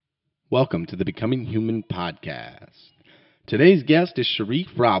Welcome to the Becoming Human podcast. Today's guest is Sharif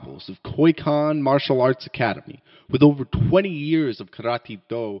Robles of Koikan Martial Arts Academy. With over 20 years of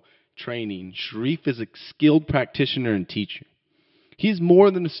Karate-Do training, Sharif is a skilled practitioner and teacher. He is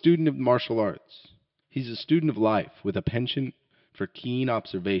more than a student of martial arts. He's a student of life with a penchant for keen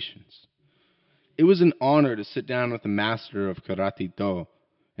observations. It was an honor to sit down with a master of Karate-Do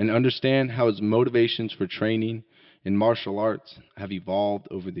and understand how his motivations for training in martial arts have evolved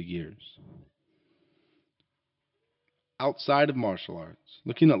over the years. Outside of martial arts,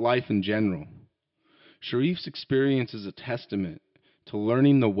 looking at life in general, Sharif's experience is a testament to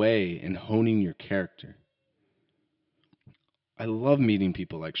learning the way and honing your character. I love meeting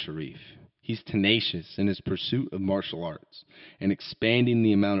people like Sharif. He's tenacious in his pursuit of martial arts and expanding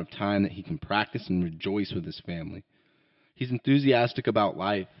the amount of time that he can practice and rejoice with his family. He's enthusiastic about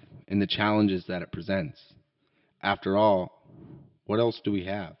life and the challenges that it presents. After all, what else do we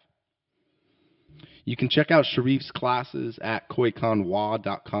have? You can check out Sharif's classes at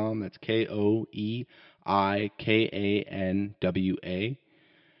koikanwa.com. That's KOEIKANWA.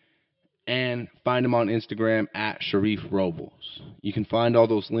 And find him on Instagram at Sharif Robles. You can find all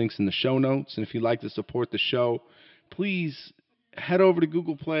those links in the show notes. And if you'd like to support the show, please head over to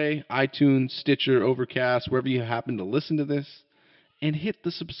Google Play, iTunes, Stitcher, Overcast, wherever you happen to listen to this, and hit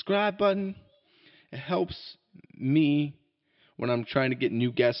the subscribe button. It helps me when I'm trying to get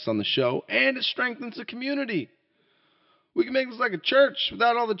new guests on the show, and it strengthens the community. We can make this like a church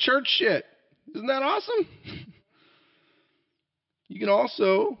without all the church shit. Isn't that awesome? You can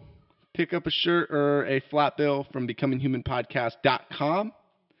also pick up a shirt or a flat bill from becominghumanpodcast.com.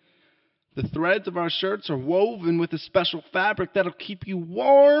 The threads of our shirts are woven with a special fabric that'll keep you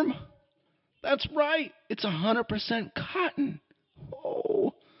warm. That's right. It's 100% cotton.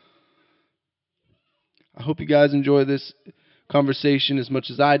 Oh. I hope you guys enjoy this conversation as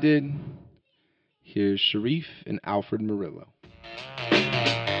much as I did. Here's Sharif and Alfred Murillo.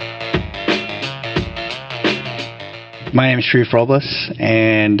 My name is Sharif Robles,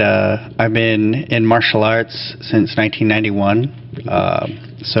 and I've been in martial arts since 1991.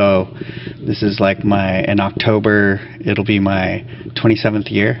 So this is like in October, it'll be my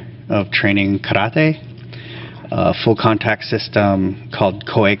 27th year of training karate, a full contact system called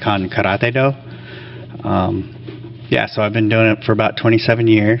Koikan Karate-Do. So I've been doing it for about 27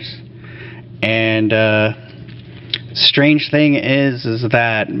 years. And strange thing is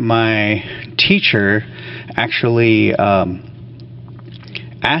that my teacher actually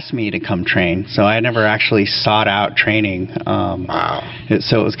asked me to come train. So I never actually sought out training. Wow.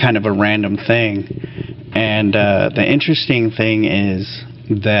 So it was kind of a random thing. And the interesting thing is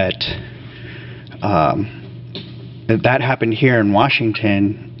that that happened here in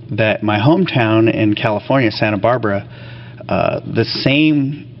Washington, that my hometown in California, Santa Barbara, the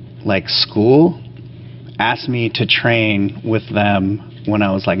same school asked me to train with them when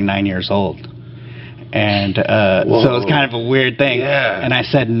I was 9 years old. And so it was kind of a weird thing. Yeah. And I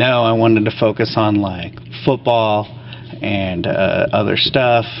said no, I wanted to focus on football and other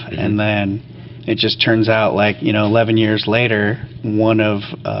stuff. Mm-hmm. And then it just turns out 11 years later, one of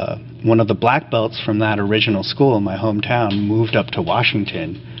the black belts from that original school in my hometown moved up to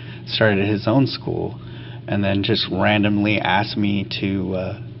Washington, started his own school, and then just randomly asked me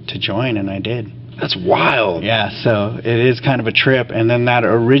to join, and I did. That's wild. Yeah, so it is kind of a trip. And then that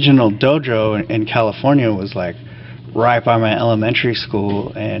original dojo in California was right by my elementary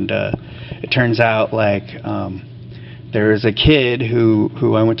school, and it turns out there is a kid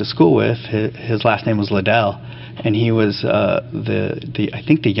who I went to school with. His last name was Liddell, and he was I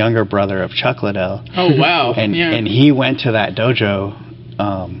think the younger brother of Chuck Liddell. Oh wow! And he went to that dojo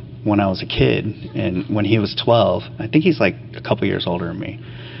when I was a kid, and when he was 12. I think he's a couple years older than me.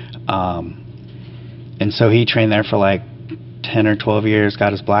 And so he trained there for 10 or 12 years,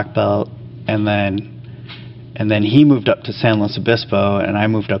 got his black belt, and then he moved up to San Luis Obispo, and I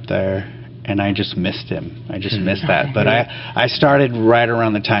moved up there, and I just missed him. I just missed that. But I started right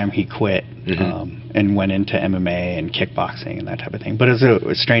around the time he quit, and went into MMA and kickboxing and that type of thing. But it was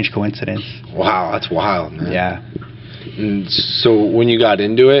a strange coincidence. Wow, that's wild, man. Yeah. And so when you got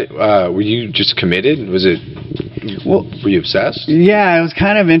into it, were you just committed? Were you obsessed? Yeah, it was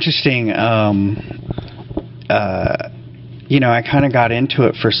kind of interesting. I kind of got into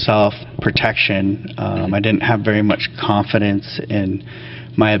it for self-protection. I didn't have very much confidence in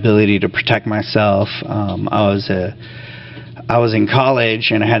my ability to protect myself. I was in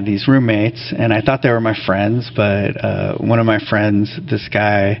college, and I had these roommates, and I thought they were my friends, but one of my friends, this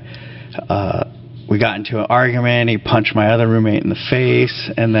guy, we got into an argument. He punched my other roommate in the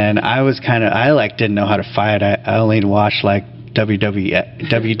face, and then I didn't know how to fight. I only watched WWE.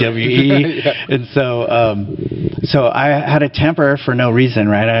 Yeah. And so I had a temper for no reason,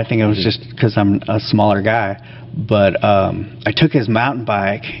 right? I think it was just because I'm a smaller guy. But I took his mountain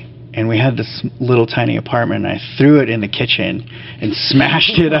bike, and we had this little tiny apartment, and I threw it in the kitchen and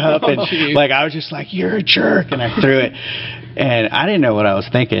smashed it up. And like, I was just like, "You're a jerk," and I threw it. And I didn't know what I was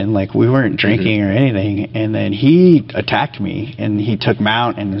thinking. Like, we weren't drinking or anything. And then he attacked me, and he took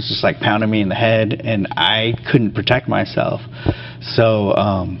mount and was just like pounding me in the head, and I couldn't protect myself. So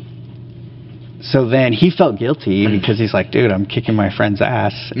then he felt guilty because he's like, dude, I'm kicking my friend's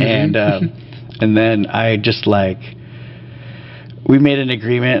ass. And then I just like, we made an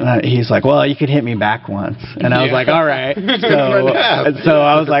agreement, and he's like, well, you could hit me back once. And I was like, all right. So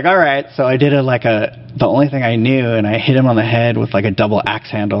I was like, all right. So I did the only thing I knew, and I hit him on the head with like a double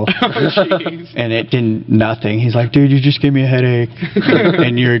axe handle. And it did nothing. He's like, dude, you just gave me a headache,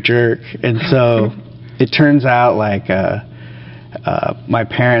 and you're a jerk. And so it turns out like my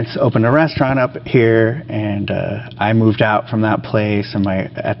parents opened a restaurant up here, and I moved out from that place. And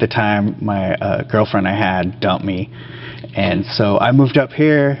at the time, my girlfriend I had dumped me. And so I moved up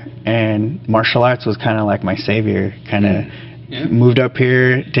here, and martial arts was kind of like my savior. Kind of moved up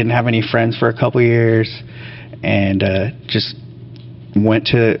here, didn't have any friends for a couple years, and just went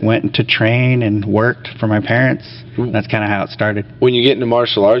to train and worked for my parents. That's kind of how it started. When you get into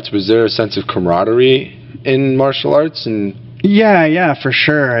martial arts, was there a sense of camaraderie in martial arts? And yeah, for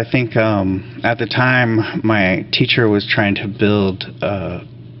sure. I think at the time my teacher was trying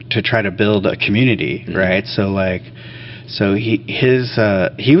to try to build a community, right? So he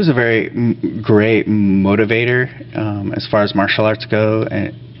was a very great motivator as far as martial arts go,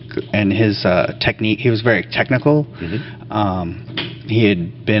 and his technique. He was very technical. He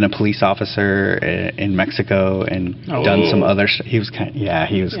had been a police officer in Mexico and done some other stuff. He was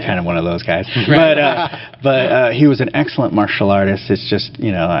kind of one of those guys. But he was an excellent martial artist. It's just,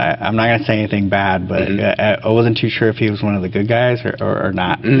 I'm not gonna say anything bad, but I wasn't too sure if he was one of the good guys or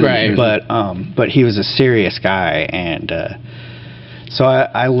not. Right. But he was a serious guy, and so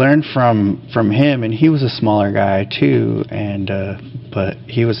I learned from him, and he was a smaller guy too, and but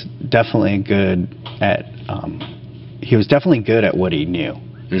he was definitely good at what he knew.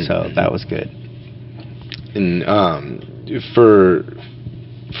 So that was good. And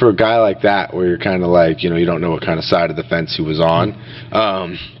for a guy like that, where you're kind of like, you don't know what kind of side of the fence he was on,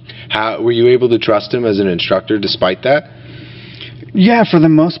 how were you able to trust him as an instructor despite that? Yeah, for the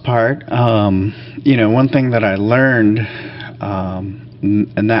most part. One thing that I learned,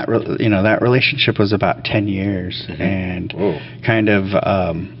 and that relationship was about 10 years, and kind of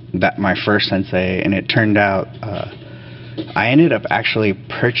that my first sensei, and it turned out I ended up actually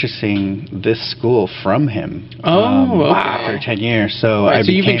purchasing this school from him. After 10 years. So right,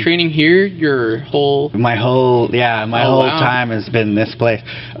 so you've been training here my whole time has been this place.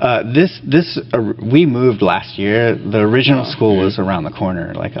 We moved last year. The original school was around the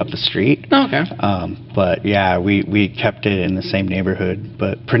corner, like up the street. Okay. But yeah, we kept it in the same neighborhood.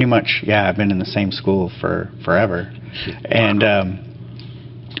 But pretty much, I've been in the same school for forever. And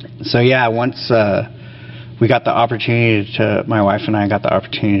so yeah, once we got the opportunity my wife and I got the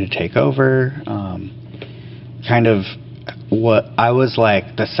opportunity to take over, kind of what I was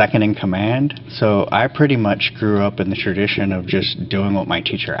like the second in command. So I pretty much grew up in the tradition of just doing what my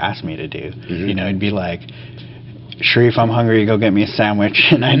teacher asked me to do. It'd be like, Sharif, I'm hungry, go get me a sandwich.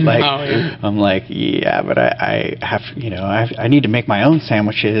 And I'm like, yeah, but I have, I need to make my own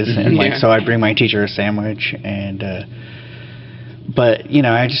sandwiches. And so I bring my teacher a sandwich, and but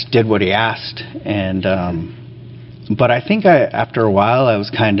I just did what he asked, and but I think after a while I was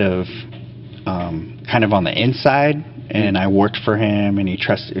kind of on the inside, and I worked for him, and he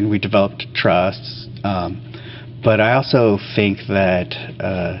trusted, and we developed trust. But I also think that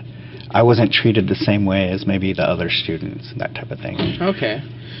I wasn't treated the same way as maybe the other students, that type of thing. Okay.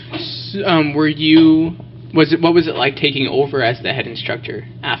 So, what was it like taking over as the head instructor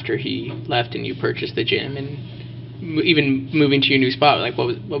after he left and you purchased the gym, and even moving to your new spot? Like,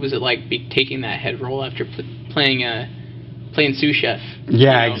 what was it like taking that head role after playing sous chef?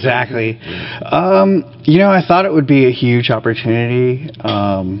 Yeah, exactly. I thought it would be a huge opportunity.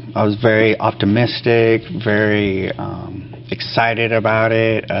 I was very optimistic, very excited about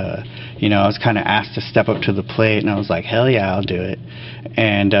it. I was kind of asked to step up to the plate, and I was like, hell yeah, I'll do it.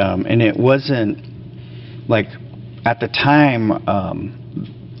 And it wasn't like, at the time,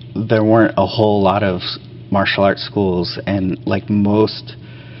 there weren't a whole lot of martial arts schools, and like most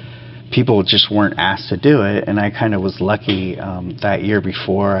people just weren't asked to do it, and I kind of was lucky. That year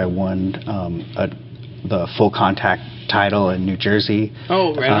before, I won the full contact title in New Jersey.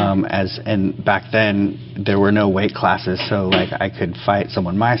 Oh, right. And back then there were no weight classes, so like I could fight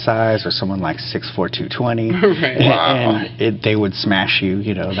someone my size or someone like 6'4", 220, Right. Wow. and they would smash you,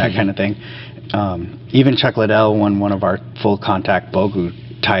 that kind of thing. Even Chuck Liddell won one of our full contact Bogu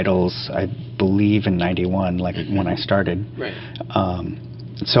titles, I believe in '91, like when I started. Right.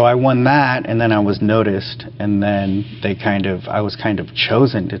 So I won that, and then I was noticed, and then I was kind of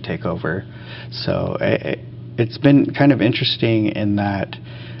chosen to take over. So it's been kind of interesting in that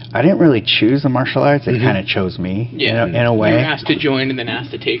I didn't really choose the martial arts; it kind of chose me, in a way. You were asked to join and then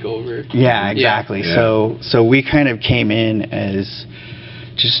asked to take over. Yeah, exactly. Yeah. So we kind of came in as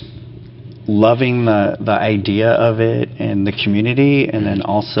just loving the idea of it and the community, and then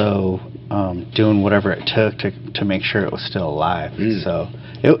also doing whatever it took to make sure it was still alive. So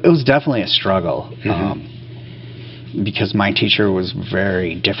it was definitely a struggle, because my teacher was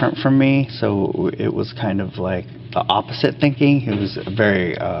very different from me, so it was kind of like the opposite thinking. He was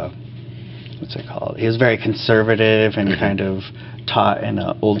very what's it called? He was very conservative and kind of taught in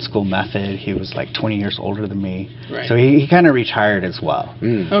an old school method. He was like 20 years older than me, Right. so he kind of retired as well.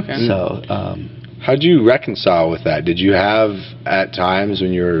 Okay. So How'd you reconcile with that? Did you have at times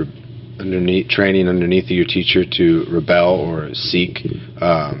when you were training underneath your teacher to rebel or seek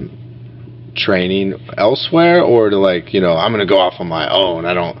training elsewhere, or to I'm going to go off on my own?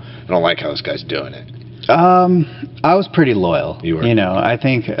 I don't like how this guy's doing it. I was pretty loyal. You were. I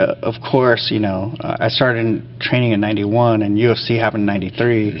think, of course, I started training in '91 and UFC happened in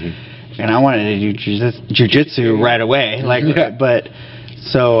 '93, and I wanted to do jiu-jitsu right away. But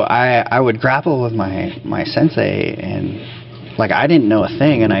so I would grapple with my sensei, and I didn't know a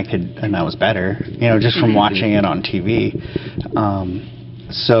thing, and I was better, just from watching it on TV.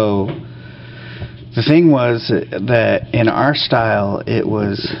 So the thing was that in our style, it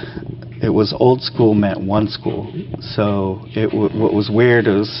was old school meant one school. So what was weird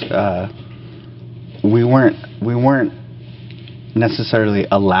was we weren't necessarily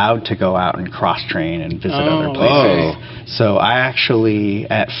allowed to go out and cross train and visit other places. So I actually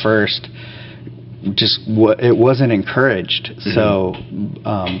at first it wasn't encouraged. So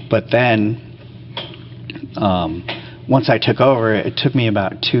but then once I took over, it took me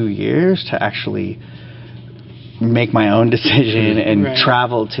about 2 years to actually make my own decision and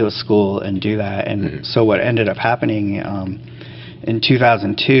travel to a school and do that. And so what ended up happening, in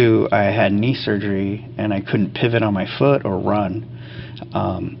 2002, I had knee surgery and I couldn't pivot on my foot or run.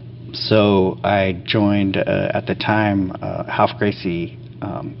 So I joined, at the time, Ralph Gracie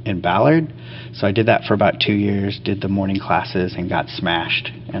in Ballard. So I did that for about 2 years, did the morning classes, and got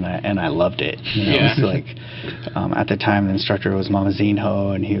smashed. And I loved it. It was at the time, the instructor was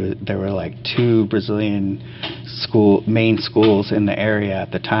Mamazinho, and there were 2 Brazilian main schools in the area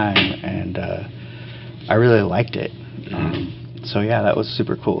at the time, and I really liked it. So yeah, that was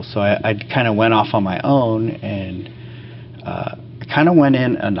super cool. So I kind of went off on my own, and I kind of went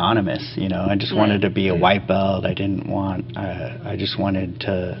in anonymous. I just wanted to be a white belt. I didn't want. I just wanted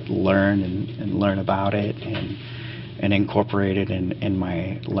to learn and learn about it and incorporate it in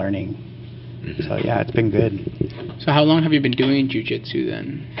my learning. So yeah, it's been good. So how long have you been doing jiu-jitsu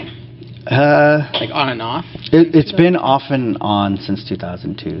then? On and off? It's been off and on since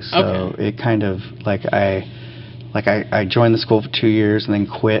 2002. So it kind of I joined the school for 2 years and then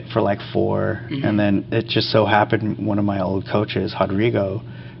quit for 4, and then it just so happened one of my old coaches, Rodrigo,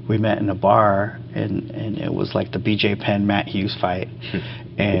 we met in a bar, and it was the BJ Penn Matt Hughes fight,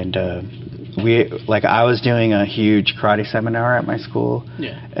 and I was doing a huge karate seminar at my school,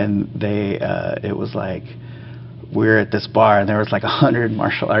 and it was we were at this bar, and there was 100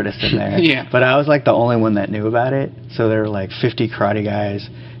 martial artists in there, but I was the only one that knew about it. So there were 50 karate guys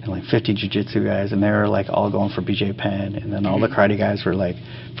and 50 jiu-jitsu guys, and they were all going for BJ Penn, and then all the karate guys were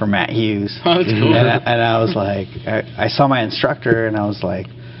for Matt Hughes. Oh, that's cool. And I was I saw my instructor, and I was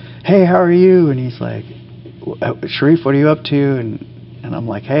hey, how are you? And he's Sharif, what are you up to? And I'm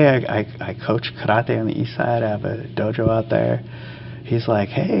hey, I coach karate on the east side. I have a dojo out there. He's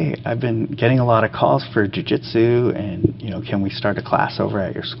hey, I've been getting a lot of calls for jiu-jitsu, and can we start a class over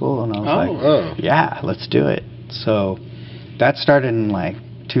at your school? And I was yeah, let's do it. So that started in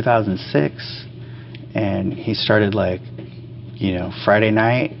 2006, and he started Friday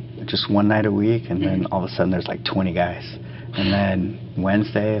night, just one night a week, and then all of a sudden there's 20 guys, and then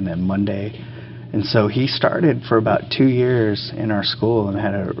Wednesday, and then Monday. And so he started for about 2 years in our school and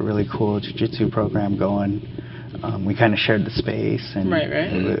had a really cool jiu-jitsu program going. We kind of shared the space, and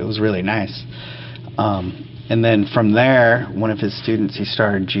it was really nice. And then from there, one of his students, he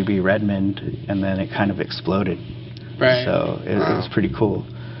started GB Redmond, and then it kind of exploded. Right. So it was pretty cool.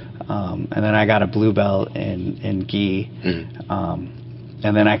 And then I got a blue belt in gi.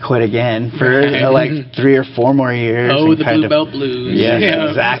 And then I quit again for like 3 or 4 more years. Oh, the blue belt blues. Yes,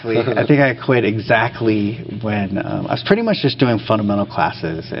 exactly. I think I quit exactly when I was pretty much just doing fundamental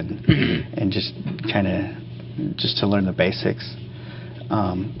classes and just kind of just to learn the basics.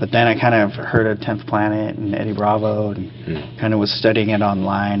 But then I kind of heard of 10th Planet and Eddie Bravo and kind of was studying it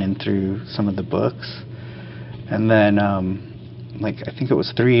online and through some of the books. And then, like, I think it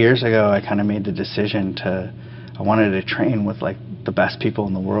was 3 years ago, I kind of made the decision I wanted to train with, like, the best people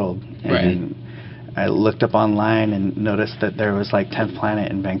in the world. And I looked up online and noticed that there was, like, 10th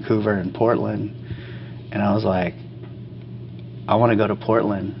Planet in Vancouver and Portland. And I was like, I want to go to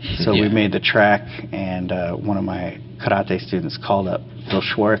Portland. So we made the trek, and one of my karate students called up Phil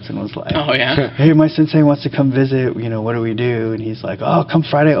Schwartz and was like, oh, yeah? Hey, my sensei wants to come visit, you know, what do we do? And he's like, oh, come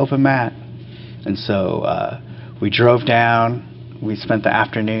Friday, open mat. And so we drove down, we spent the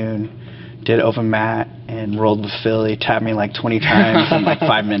afternoon, did open mat, and rolled with Phil. He tapped me like 20 times in like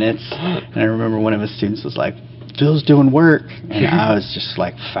 5 minutes. And I remember one of his students was like, Phil's doing work. And I was just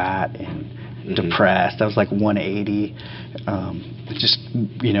like fat and depressed. I was like 180. Just,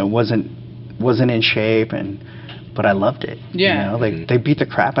 you know, wasn't in shape, but I loved it. Yeah. You know, like they beat the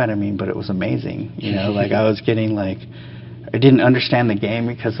crap out of me, but it was amazing. You know, like I was getting like, I didn't understand the game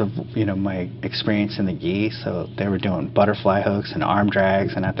because of, you know, my experience in the gi. So they were doing butterfly hooks and arm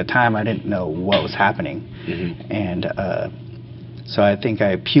drags, and at the time I didn't know what was happening. And so I think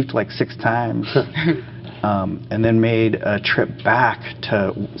I puked like 6 times, and then made a trip back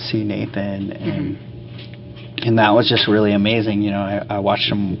to see Nathan, and that was just really amazing. You know, I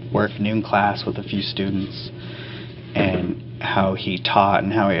watched him work noon class with a few students, and how he taught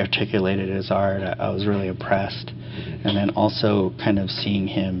and how he articulated his art. I was really impressed. And then also kind of seeing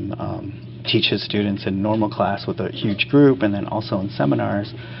him teach his students in normal class with a huge group, and then also in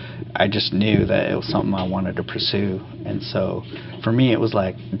seminars, I just knew that it was something I wanted to pursue. And so for me, it was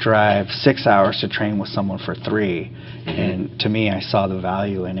like drive 6 hours to train with someone for 3. And to me, I saw the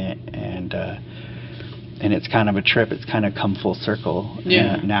value in it, and it's kind of a trip. It's kind of come full circle.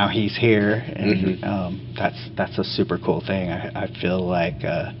 Yeah. And now he's here, and that's a super cool thing. I feel like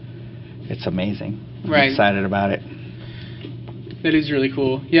it's amazing. I'm excited about it. That is really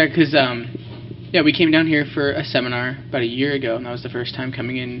cool. Yeah, because we came down here for a seminar about a year ago, and that was the first time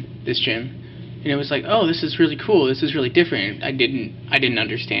coming in this gym. And it was like, oh, this is really cool. This is really different. I didn't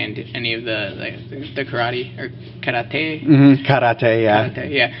understand any of the karate or karate. Karate, yeah. Karate,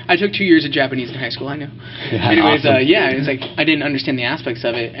 yeah. I took 2 years of Japanese in high school. I know. Yeah, anyways, awesome. it was like I didn't understand the aspects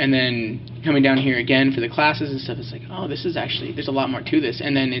of it, and then coming down here again for the classes and stuff, it's like, oh, this is actually, there's a lot more to this.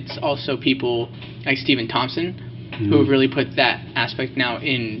 And then it's also people like Stephen Thompson who have really put that aspect now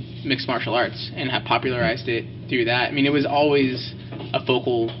in mixed martial arts and have popularized it through that. I mean, it was always a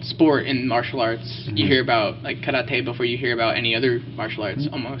focal sport in martial arts. You hear about like karate before you hear about any other martial arts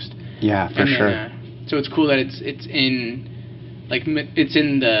almost. Yeah, for sure. So it's cool that it's in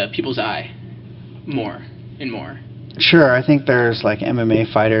the people's eye more and more. Sure, I think there's like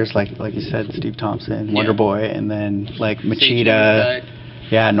MMA fighters like you said, Steve Thompson, Wonder Boy, and then like Machida.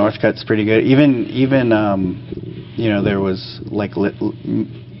 Yeah, Northcutt's pretty good. Even you know, there was like Lyoto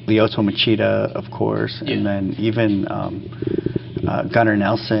Machida, of course, and then even Gunnar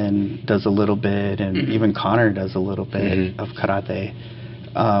Nelson does a little bit, and even Connor does a little bit of karate.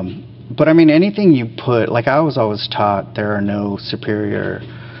 But I mean, anything you put, like I was always taught, there are no superior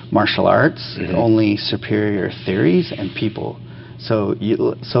martial arts, only superior theories and people. So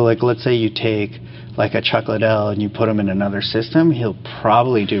like let's say you take like a Chuck Liddell and you put him in another system, he'll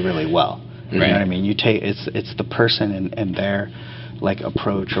probably do really well. You know what I mean? You take it's the person and their like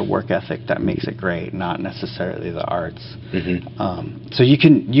approach or work ethic that makes it great, not necessarily the arts. So you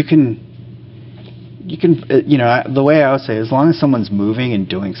can you know, the way I would say, as long as someone's moving and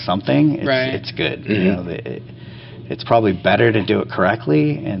doing something, it's good. You know, it's probably better to do it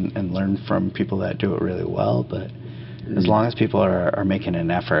correctly and learn from people that do it really well, but as long as people are making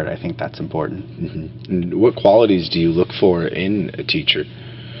an effort, I think that's important. And what qualities do you look for in a teacher?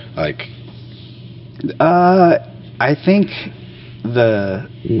 Like, I think the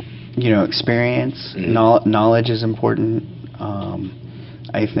experience, knowledge is important.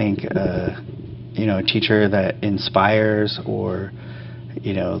 I think a teacher that inspires, or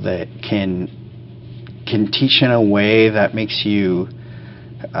that can teach in a way that makes you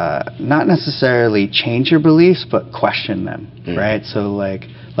not necessarily change your beliefs, but question them, right? So like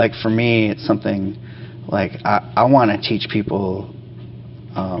for me, it's something like I want to teach people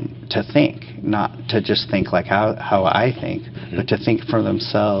to think, not to just think like how I think, but to think for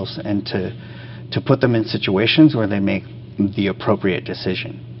themselves and to put them in situations where they make the appropriate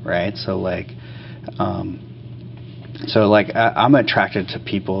decision. right? So like, I'm attracted to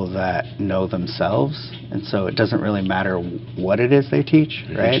people that know themselves, and so it doesn't really matter what it is they teach,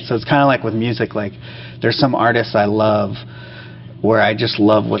 right? So it's kind of like with music. Like, there's some artists I love where I just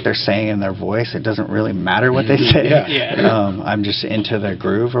love what they're saying in their voice. It doesn't really matter what they say. I'm just into their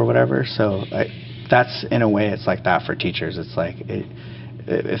groove or whatever. So that's, in a way, it's like that for teachers. It's like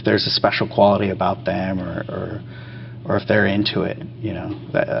if there's a special quality about them, or if they're into it,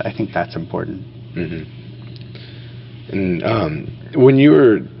 I think that's important. And when you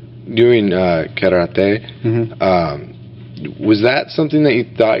were doing karate, was that something that you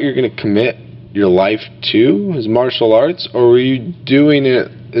thought you were going to commit your life to, as martial arts, or were you doing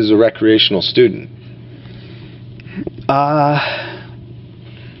it as a recreational student?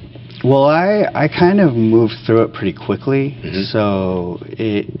 Well, I kind of moved through it pretty quickly. So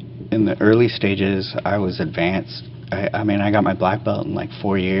in the early stages, I was advanced. I mean, I got my black belt in like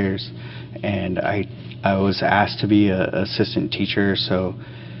 4 years, and I was asked to be an assistant teacher. So,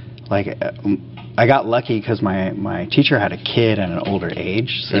 like, I got lucky because my teacher had a kid at an older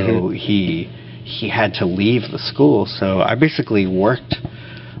age, so he had to leave the school. So I basically worked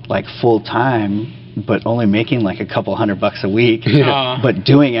like full time, but only making like a couple $100 a week, but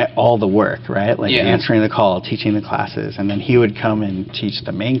doing all the work, right? Like answering the call, teaching the classes, and then he would come and teach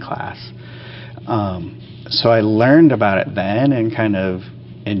the main class. So I learned about it then and kind of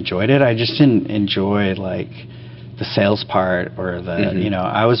enjoyed it. I just didn't enjoy like the sales part or the,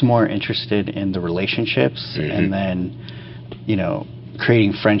 I was more interested in the relationships and then,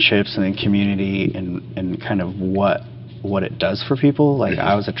 creating friendships and then community and kind of what it does for people. Like,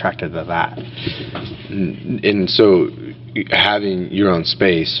 I was attracted to that. And so having your own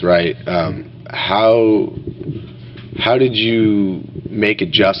space, right? How did you make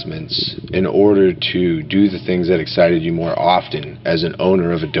adjustments in order to do the things that excited you more often as an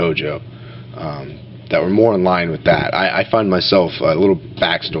owner of a dojo, that were more in line with that? I find myself, a little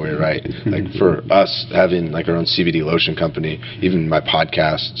backstory, right? Like, for us having like our own CBD lotion company, even my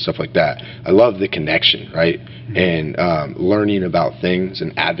podcast, stuff like that, I love the connection, right? And learning about things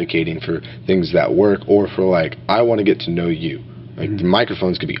and advocating for things that work, or for like, I want to get to know you. Like, the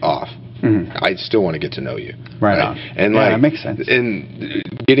microphones could be off. I still want to get to know you. Right on. And that makes sense. And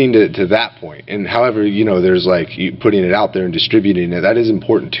getting to that point, and however, there's like you putting it out there and distributing it, that is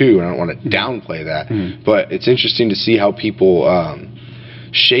important too, and I don't want to downplay that. But it's interesting to see how people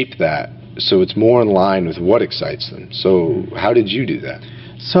shape that so it's more in line with what excites them. So how did you do that?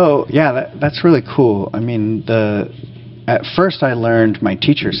 So, that's really cool. I mean, at first I learned my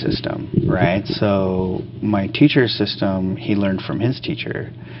teacher system, right? So my teacher system, he learned from his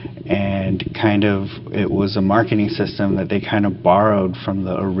teacher. And kind of, it was a marketing system that they kind of borrowed from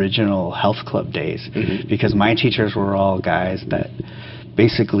the original health club days. Because my teachers were all guys that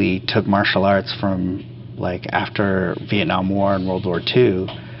basically took martial arts from like after Vietnam War and World War II,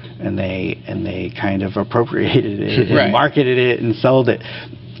 and they kind of appropriated it and marketed it and sold it.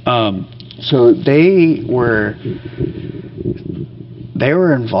 So they were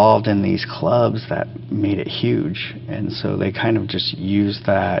involved in these clubs that made it huge, and so they kind of just used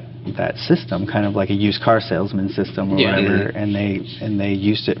that system, kind of like a used car salesman system or whatever, and they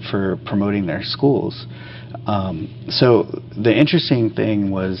used it for promoting their schools. So the interesting thing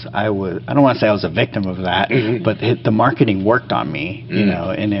was, I don't want to say I was a victim of that, but the marketing worked on me,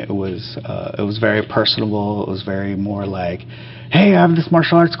 and it was very personable. It was very more like, hey, I have this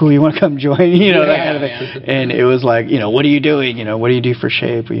martial arts school, you want to come join? That kind of thing. And it was like, what are you doing? What do you do for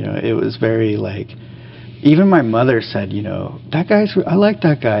shape? It was very like, even my mother said, that I like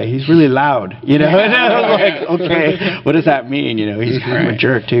that guy. He's really loud, And I was like, okay, what does that mean? He's kind of a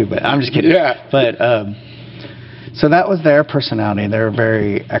jerk too, but I'm just kidding. But, so that was their personality. They were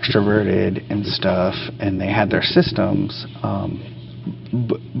very extroverted and stuff, and they had their systems.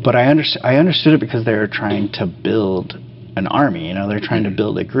 But I understood it because they were trying to build an army, they're trying to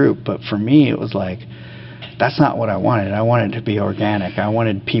build a group. But for me, it was like, that's not what I wanted. I wanted it to be organic. I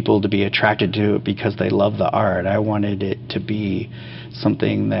wanted people to be attracted to it because they love the art. I wanted it to be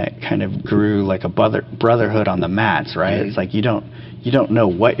something that kind of grew like a brotherhood on the mats, right? It's like you don't know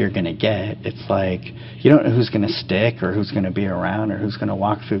what you're going to get. It's like you don't know who's going to stick or who's going to be around or who's going to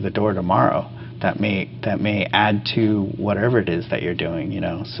walk through the door tomorrow. That may add to whatever it is that you're doing,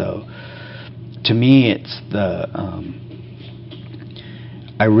 So to me, it's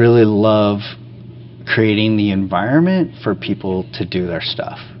I really love creating the environment for people to do their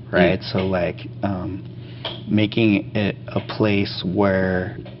stuff, right? So like making it a place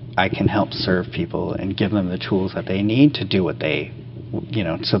where I can help serve people and give them the tools that they need to do what they,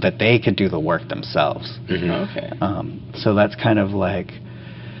 so that they could do the work themselves. Okay. So that's kind of like,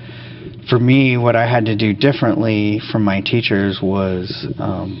 for me, what I had to do differently from my teachers was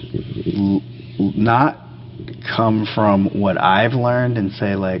not come from what I've learned and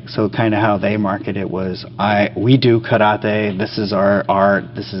say, like, so kind of how they market it was, we do karate, this is our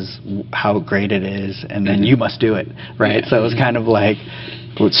art, this is how great it is, and then you must do it, right? So it was kind of like,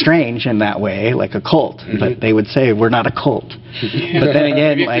 strange in that way, like a cult, but they would say we're not a cult. But then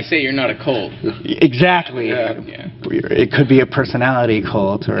again, you have like, to say you're not a cult. Exactly. It could be a personality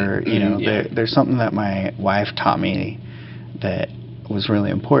cult, or there's something that my wife taught me that was really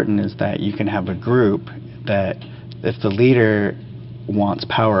important, is that you can have a group that if the leader wants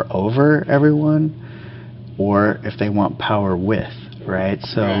power over everyone, or if they want power with, right?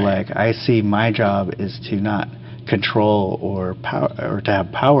 So like, I see my job is to not control or power, or to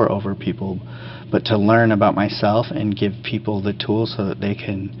have power over people, but to learn about myself and give people the tools so that they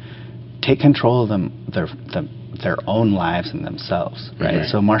can take control of their own lives and themselves, right?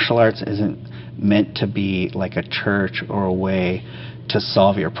 So martial arts isn't meant to be like a church or a way to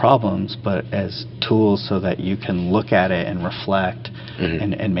solve your problems, but as tools so that you can look at it and reflect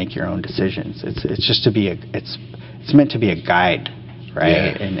and make your own decisions. It's just to be it's meant to be a guide,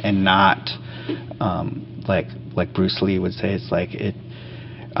 right? And not like Bruce Lee would say, it's like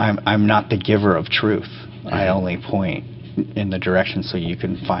I'm not the giver of truth. I only point in the direction so you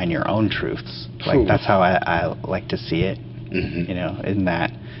can find your own truths. Like that's how I like to see it. In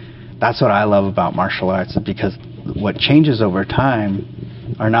that's what I love about martial arts, because what changes over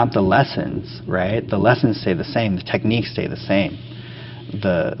time are not the lessons, right? The lessons stay the same, the techniques stay the same,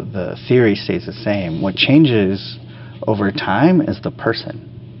 the theory stays the same. What changes over time is the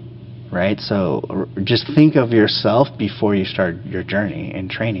person, right? So just think of yourself before you start your journey in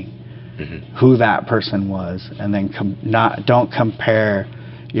training, who that person was, and then don't compare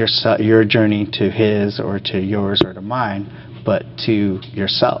your journey to his or to yours or to mine, but to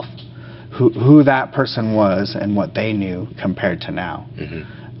yourself. Who that person was and what they knew compared to now.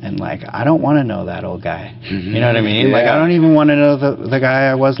 And like, I don't want to know that old guy. You know what I mean? Like, I don't even want to know the guy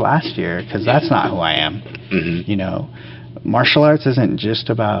I was last year, because that's not who I am. You know, martial arts isn't just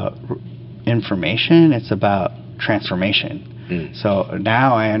about information, it's about transformation. So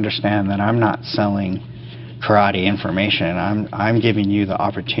now I understand that I'm not selling karate information. I'm giving you the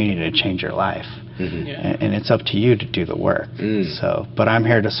opportunity to change your life. And it's up to you to do the work. So, but I'm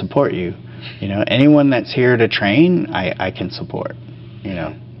here to support you. You know, anyone that's here to train, I can support. You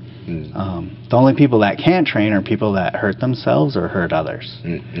know, the only people that can't train are people that hurt themselves or hurt others.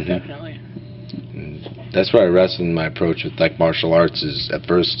 Definitely. That's where I wrestle in my approach with like martial arts. Is at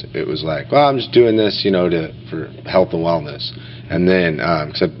first it was like, well, I'm just doing this, you know, for health and wellness, and then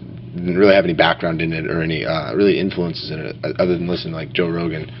because I didn't really have any background in it or any really influences in it other than listening to like Joe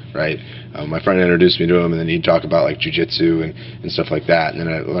Rogan, right? My friend introduced me to him, and then he'd talk about like jiu-jitsu and stuff like that, and then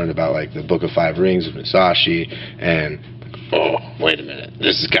I learned about like the Book of Five Rings of Musashi, and oh, wait a minute,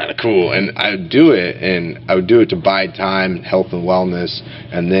 this is kind of cool. And I would do it, and I would do it to bide time, health and wellness,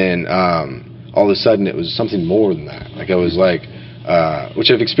 and then all of a sudden it was something more than that. Like I was like,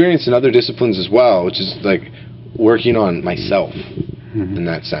 which I've experienced in other disciplines as well, which is like working on myself. In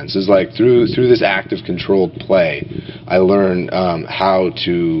that sense, is like through this active controlled play, I learned how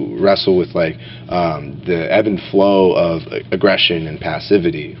to wrestle with like the ebb and flow of aggression and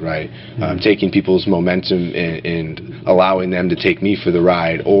passivity, right? Taking people's momentum and allowing them to take me for the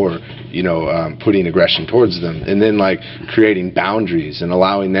ride, or putting aggression towards them, and then like creating boundaries and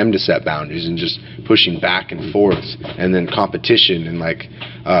allowing them to set boundaries and just pushing back and forth, and then competition and like.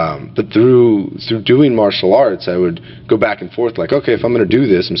 But through doing martial arts, I would go back and forth like, okay, if I'm going to do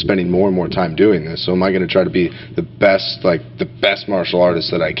this, I'm spending more and more time doing this. So am I going to try to be the best martial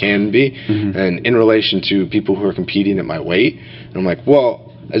artist that I can be? And in relation to people who are competing at my weight, and I'm like,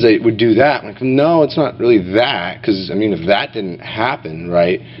 well, as I would do that, I'm like, no, it's not really that, because I mean, if that didn't happen,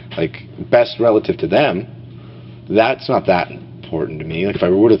 right, like best relative to them, that's not that important to me. Like if I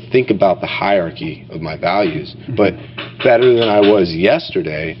were to think about the hierarchy of my values, but better than I was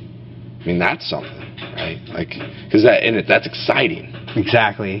yesterday, I mean, that's something, right? Like, because that's exciting.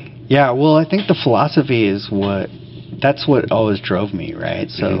 Exactly. Yeah. Well, I think the philosophy is that's what always drove me, right?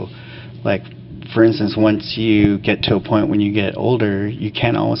 So, like, for instance, once you get to a point when you get older, you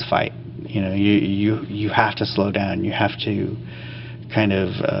can't always fight. You know, you have to slow down. You have to kind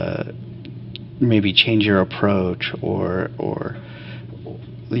of maybe change your approach, or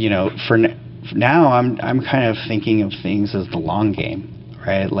for now I'm kind of thinking of things as the long game,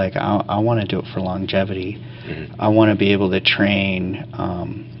 right? Like I want to do it for longevity. I want to be able to train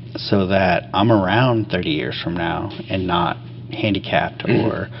so that I'm around 30 years from now and not handicapped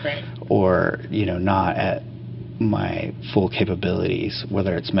or not at my full capabilities,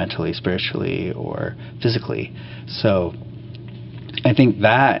 whether it's mentally, spiritually, or physically. So I think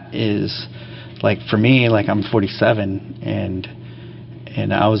that is, like, for me, like, I'm 47, and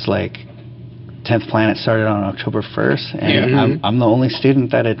I was like, 10th Planet started on October 1st, and I'm the only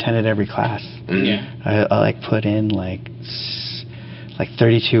student that attended every class. I like put in like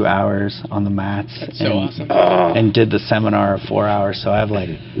 32 hours on the mats. That's so awesome. And did the seminar of 4 hours. So I have like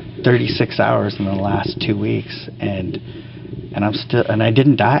 36 hours in the last 2 weeks, and I'm still, and I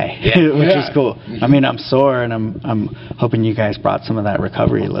didn't die, which is cool. I mean, I'm sore, and I'm hoping you guys brought some of that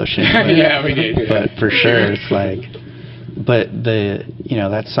recovery lotion. But, yeah, we did. But for sure, it's like, but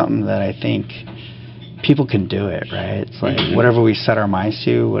that's something that I think people can do it, right? It's like whatever we set our minds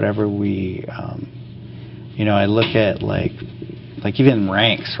to, whatever we, I look at like even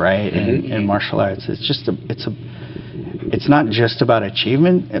ranks, right? In martial arts, it's just it's not just about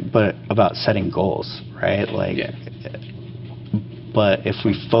achievement, but about setting goals, right? But if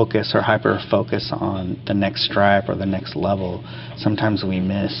we focus or hyper focus on the next stripe or the next level, sometimes we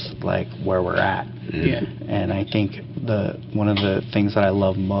miss like where we're at. And I think one of the things that I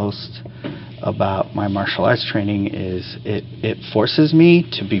love most about my martial arts training is it forces me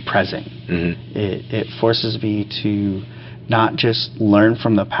to be present. It forces me to not just learn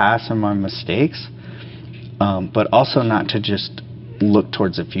from the past and my mistakes, but also not to just look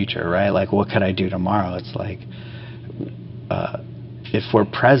towards the future, right? Like, what could I do tomorrow? It's like, if we're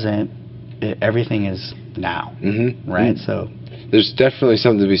present, everything is now, right? So there's definitely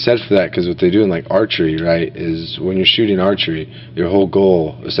something to be said for that, because what they do in like archery, right, is when you're shooting archery, your whole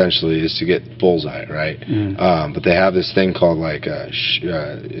goal essentially is to get bullseye, right? But they have this thing called like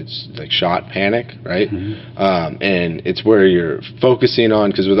it's like shot panic, right? And it's where you're focusing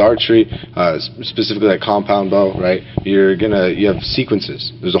on, because with archery, specifically like compound bow, right, you have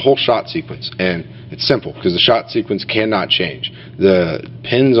sequences. There's a whole shot sequence, and it's simple because the shot sequence cannot change. The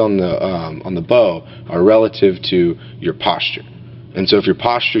pins on the bow are relative to your posture. And so if your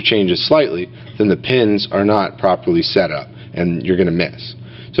posture changes slightly, then the pins are not properly set up, and you're going to miss.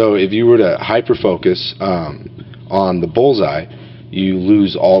 So if you were to hyper-focus on the bullseye, you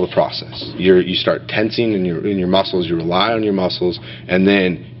lose all the process. You start tensing in your muscles, you rely on your muscles, and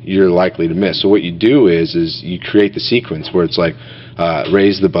then you're likely to miss. So what you do is you create the sequence where it's like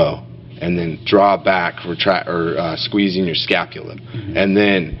raise the bow, and then draw back, retract, or squeezing your scapula. And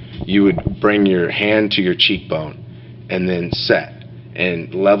then you would bring your hand to your cheekbone, and then set.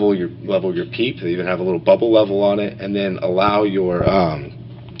 And level your peep. They even have a little bubble level on it, and then allow your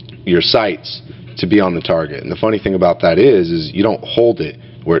sights to be on the target. And the funny thing about that is you don't hold it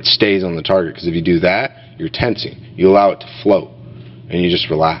where it stays on the target, because if you do that, you're tensing. You allow it to float, and you just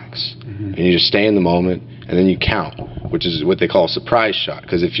relax, and you just stay in the moment, and then you count, which is what they call a surprise shot.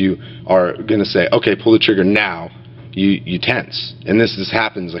 Because if you are going to say, okay, pull the trigger now, you tense, and this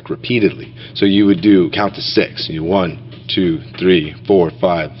happens like repeatedly. So you would count to 6. You 1, 2, 3, 4,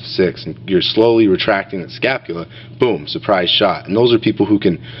 5, 6, and you're slowly retracting the scapula. Boom, surprise shot. And those are people who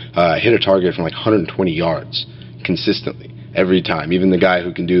can hit a target from like 120 yards consistently every time. Even the guy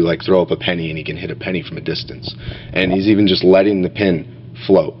who can do like throw up a penny, and he can hit a penny from a distance, and he's even just letting the pin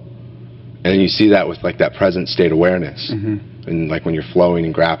float. And you see that with like that present state awareness, and like when you're flowing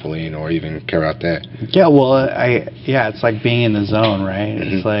and grappling, or even karate. Yeah, well, it's like being in the zone, right?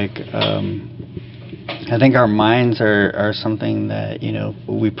 It's like I think our minds are something that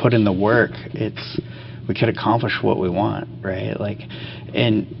we put in the work. We could accomplish what we want, right? Like,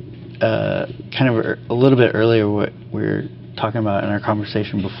 and kind of a little bit earlier, what we were talking about in our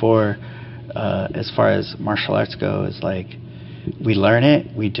conversation before, as far as martial arts go, is like, we learn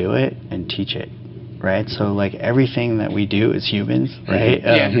it, we do it, and teach it, right? So like everything that we do as humans, right,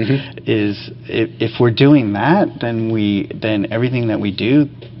 is if we're doing that, then everything that we do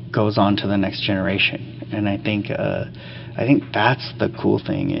goes on to the next generation. And I think that's the cool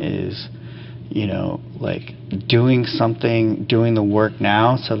thing is, like doing the work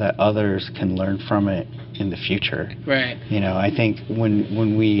now so that others can learn from it in the future. Right. I think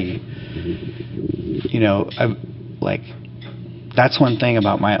when we, that's one thing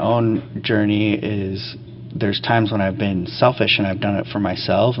about my own journey is there's times when I've been selfish and I've done it for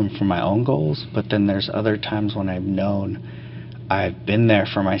myself and for my own goals, but then there's other times when I've been there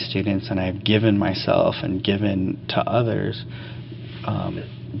for my students, and I've given myself and given to others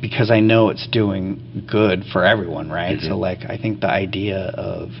because I know it's doing good for everyone, right? So like I think the idea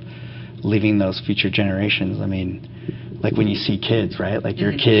of leaving those future generations, I mean, like when you see kids, right? Like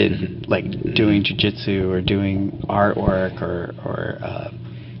your kid, like doing jiu-jitsu or doing artwork or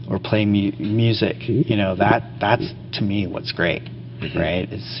playing music. That's to me what's great, right?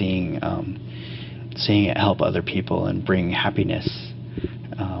 Is seeing seeing it help other people and bring happiness.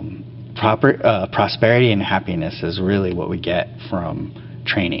 Prosperity and happiness is really what we get from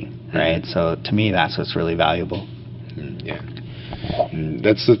training, right? So to me, that's what's really valuable. Yeah.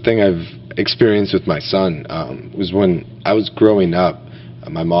 That's the thing I've experienced with my son. Was when I was growing up,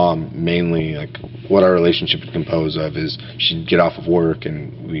 my mom, mainly, like, what our relationship would compose of is she'd get off of work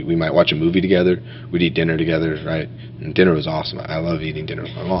and we might watch a movie together. We'd eat dinner together, right? And dinner was awesome. I love eating dinner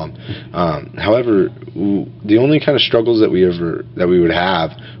with my mom. However, the only kind of struggles that we would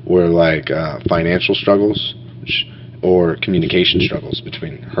have were like financial struggles or communication struggles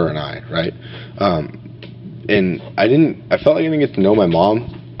between her and I, right? And I felt like I didn't get to know my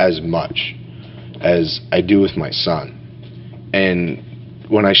mom as much as I do with my son. And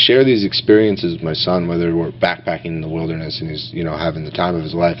when I share these experiences with my son, whether we're backpacking in the wilderness and he's, having the time of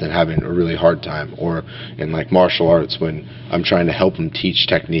his life and having a really hard time, or in like martial arts when I'm trying to help him teach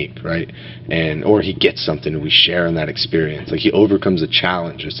technique, right? Or he gets something and we share in that experience. Like he overcomes a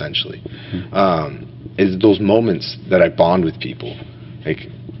challenge, essentially. Is those moments that I bond with people. Like,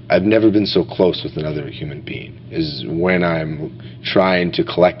 I've never been so close with another human being, is when I'm trying to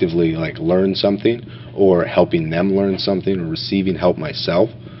collectively like learn something, or helping them learn something, or receiving help myself,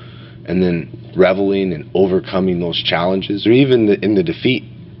 and then reveling and overcoming those challenges, or even in the defeat,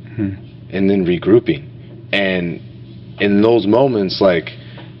 and then regrouping. And in those moments, like,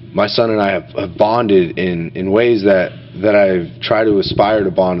 my son and I have bonded in ways that I try to aspire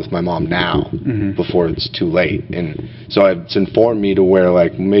to bond with my mom now, before it's too late. And so it's informed me to where,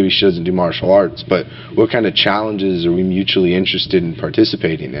 like, maybe she doesn't do martial arts, but what kind of challenges are we mutually interested in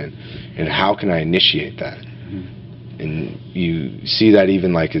participating in, and how can I initiate that? And you see that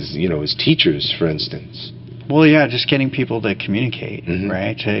even like as teachers, for instance. Well, yeah, just getting people to communicate,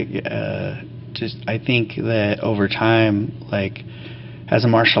 right? I think that over time, like, as a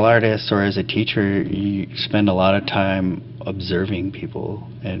martial artist or as a teacher, you spend a lot of time observing people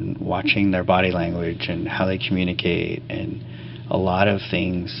and watching their body language and how they communicate, and a lot of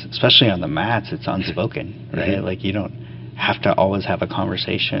things, especially on the mats, it's unspoken, right? Like, you don't have to always have a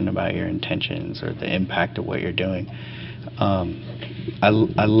conversation about your intentions or the impact of what you're doing. I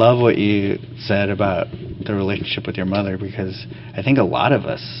love what you said about the relationship with your mother, because I think a lot of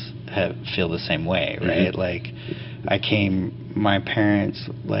us feel the same way, right? Like, my parents,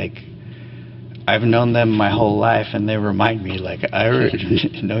 like, I've known them my whole life, and they remind me, like, I've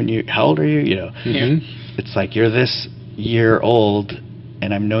known you, how old are you? It's like, you're this year old,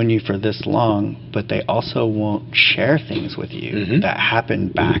 and I've known you for this long, but they also won't share things with you that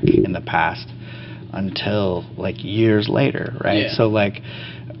happened back in the past until, like, years later, right? So, like,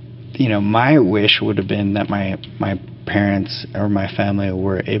 my wish would have been that my parents or my family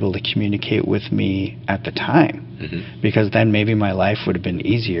were able to communicate with me at the time, because then maybe my life would have been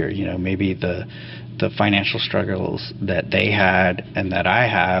easier. Maybe the financial struggles that they had and that I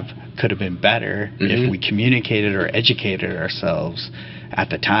have could have been better if we communicated or educated ourselves at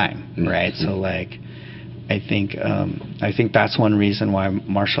the time, right? So, like, I think that's one reason why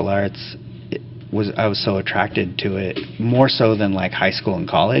martial arts I was so attracted to it, more so than like high school and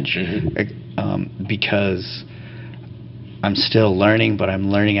college, because I'm still learning, but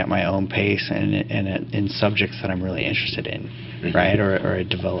I'm learning at my own pace and in subjects that I'm really interested in, right? Or I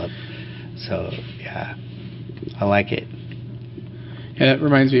develop. So, yeah, I like it. Yeah, that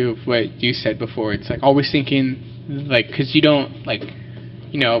reminds me of what you said before. It's like always thinking, like, because you don't, like,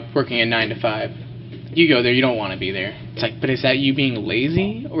 working a 9 to 5, you go there, you don't want to be there. It's like, but is that you being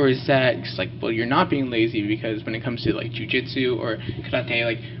lazy, or is that just like, well, you're not being lazy, because when it comes to like jiu-jitsu or karate,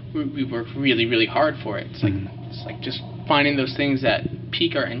 like, we work really, really hard for it. It's like just finding those things that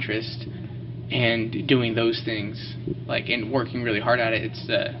pique our interest and doing those things, like, and working really hard at it. It's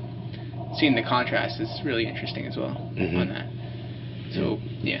seeing the contrast is really interesting as well on that. So,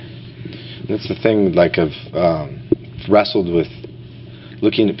 yeah. That's the thing, like, I've wrestled with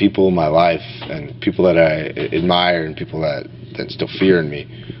looking at people in my life and people that I admire and people that still fear in me,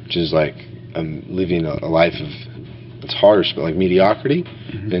 which is like I'm living a life of, it's harsh, but like mediocrity.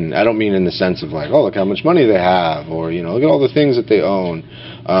 And I don't mean in the sense of like, oh, look how much money they have, or, look at all the things that they own.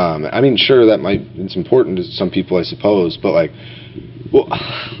 I mean, sure, it's important to some people, I suppose, but like, well,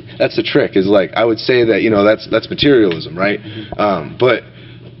 that's the trick, is like, I would say that, that's materialism, right? But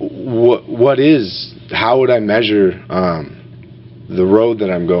how would I measure the road that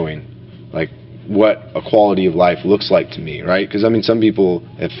I'm going, like what a quality of life looks like to me, right? Because I mean, some people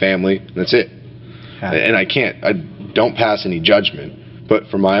have family, and that's it. And I don't pass any judgment, but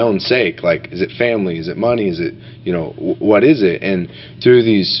for my own sake, like, is it family? Is it money? Is it, what is it? And through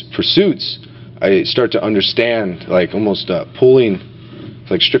these pursuits, I start to understand, like, almost pulling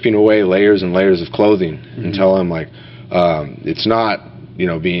it's like stripping away layers and layers of clothing until I'm like, it's not,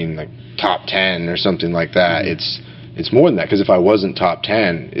 being like top 10 or something like that. It's more than that, because if I wasn't top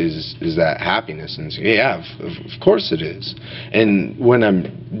 10, is that happiness? And yeah, of course it is. And when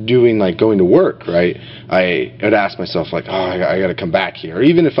I'm doing, like, going to work, right, I would ask myself, like, oh, I got to come back here. Or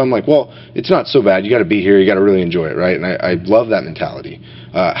even if I'm like, well, it's not so bad, you got to be here, you got to really enjoy it, right? And I love that mentality.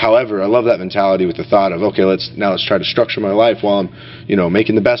 However, I love that mentality with the thought of, okay, let's try to structure my life while I'm,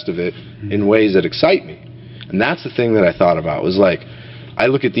 making the best of it in ways that excite me. And that's the thing that I thought about, was like, I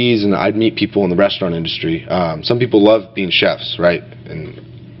look at these and I'd meet people in the restaurant industry. Some people love being chefs, right?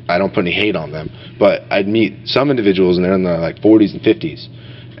 And I don't put any hate on them. But I'd meet some individuals and they're in their like 40s and 50s.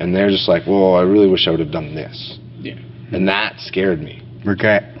 And they're just like, well, I really wish I would have done this. Yeah. And that scared me.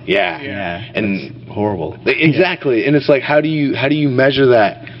 Regret. Yeah. And horrible. Exactly. And it's like, how do you measure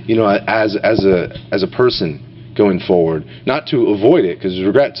that, as a person going forward? Not to avoid it, because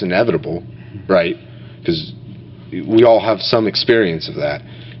regret's inevitable, right? Because we all have some experience of that,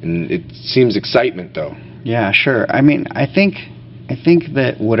 and it seems excitement, though. Yeah, sure. I mean, I think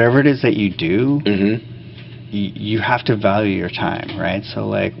that whatever it is that you do, you have to value your time, right? So,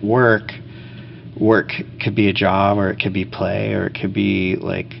 like, work could be a job, or it could be play, or it could be,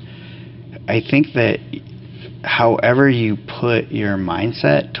 like, I think that however you put your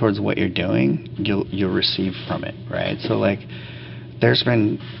mindset towards what you're doing, you'll receive from it, right? So, like, there's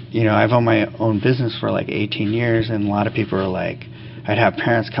been, I've owned my own business for like 18 years, and a lot of people are like, I'd have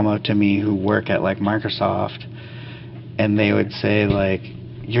parents come up to me who work at like Microsoft, and they would say like,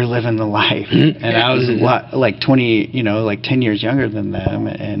 you're living the life. And I was like 20, like 10 years younger than them,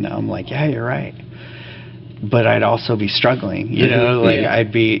 and I'm like, yeah, you're right. But I'd also be struggling, like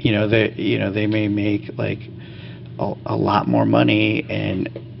I'd be, they may make like a lot more money, and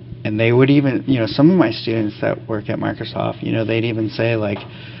they would even, some of my students that work at Microsoft, they'd even say, like,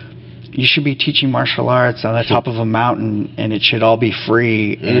 you should be teaching martial arts on the top of a mountain, and it should all be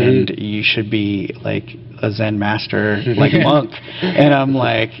free, and you should be, like, a Zen master, like a monk. And I'm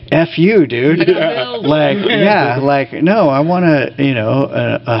like, F you, dude. Like, yeah, like, no, I want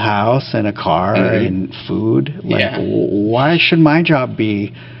a house and a car and food. Like, why should my job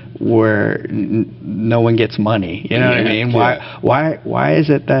be where no one gets money? You know what I mean? Why is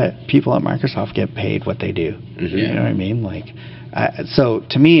it that people at Microsoft get paid what they do? You know what I mean? Like, so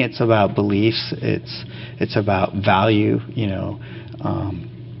to me, it's about beliefs. It's about value.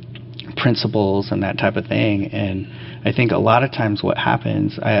 Principles and that type of thing. And I think a lot of times what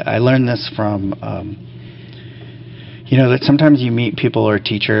happens, I learned this from that sometimes you meet people or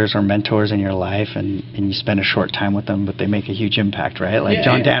teachers or mentors in your life, and you spend a short time with them, but they make a huge impact, right? Like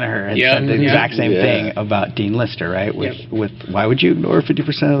John Danaher had said the exact same thing about Dean Lister, right? With why would you ignore 50%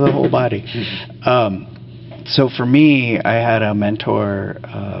 of the whole body? So for me, I had a mentor,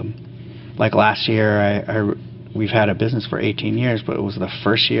 like last year, we've had a business for 18 years, but it was the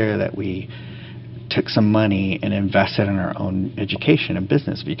first year that we took some money and invested in our own education and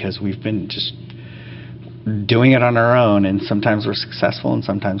business, because we've been just doing it on our own, and sometimes we're successful and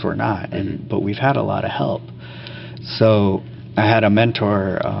sometimes we're not, but we've had a lot of help. So I had a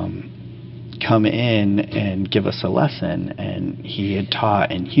mentor come in and give us a lesson, and he had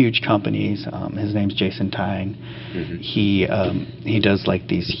taught in huge companies. His name's Jason Tyne. He does like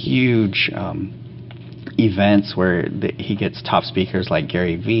these huge events where he gets top speakers like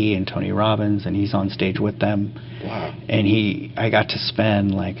Gary Vee and Tony Robbins, and he's on stage with them. Wow. And I got to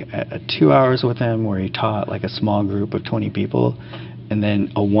spend like 2 hours with him where he taught like a small group of 20 people, and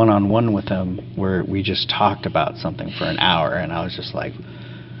then a one-on-one with him where we just talked about something for an hour, and I was just like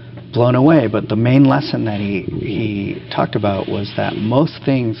blown away. But the main lesson that he talked about was that most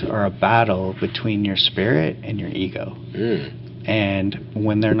things are a battle between your spirit and your ego. And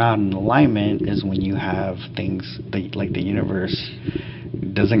when they're not in alignment is when you have things like the universe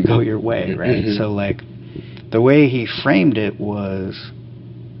doesn't go your way, right? So like the way he framed it was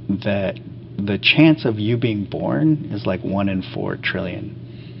that the chance of you being born is like 1 in 4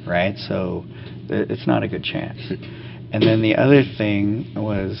 trillion, right? So it's not a good chance. And then the other thing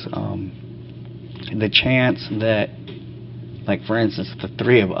was the chance that, like for instance, the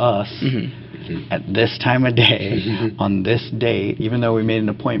three of us at this time of day, on this date, even though we made an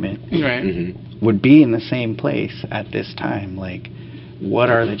appointment, would be in the same place at this time. Like, what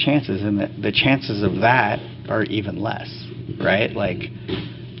are the chances? And the chances of that are even less, right? Like,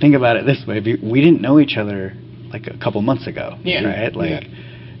 think about it this way. We didn't know each other like a couple months ago, right? Like,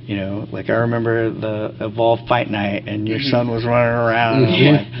 like I remember the Evolve Fight Night, and your son was running around,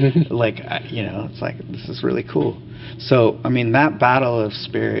 and I'm like, it's like, this is really cool. So, I mean, that battle of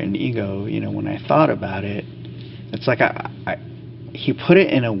spirit and ego, when I thought about it, it's like he put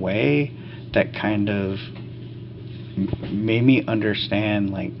it in a way that kind of made me understand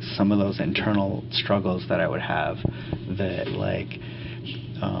like some of those internal struggles that I would have, that like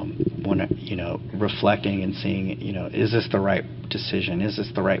when reflecting and seeing, is this the right decision, is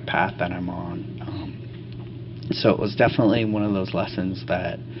this the right path that I'm on. So it was definitely one of those lessons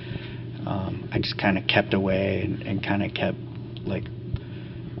that I just kind of kept away and kind of kept like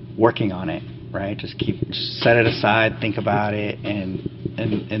working on it, right? Just set it aside, think about it, and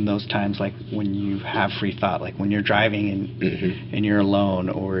in those times, like when you have free thought, like when you're driving and you're alone,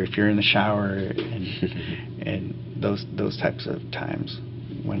 or if you're in the shower, and those types of times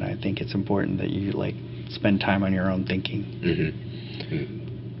when I think it's important that you like spend time on your own thinking.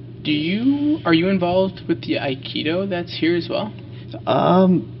 Are you involved with the Aikido that's here as well?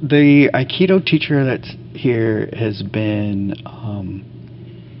 The Aikido teacher that's here has been.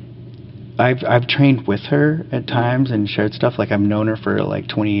 I've trained with her at times and shared stuff. Like I've known her for like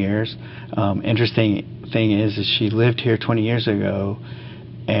 20 years. Interesting thing is she lived here 20 years ago,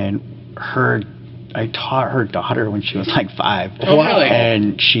 and I taught her daughter when she was like 5. Oh, wow.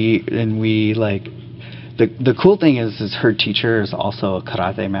 And we like. The cool thing is her teacher is also a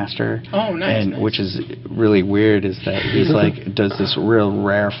karate master. Oh, nice. And which is really weird is that he's like does this real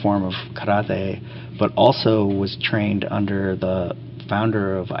rare form of karate, but also was trained under the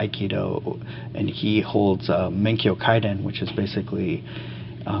founder of Aikido, and he holds Menkyo Kaiden, which is basically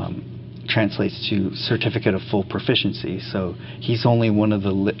translates to Certificate of Full Proficiency. So he's one of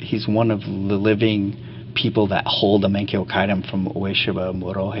the living people that hold the Menkyo Kaiden from Ueshiba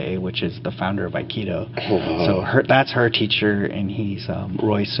Morohei, which is the founder of Aikido. So that's her teacher, and he's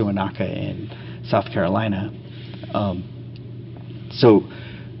Roy Suwanaka in South Carolina. So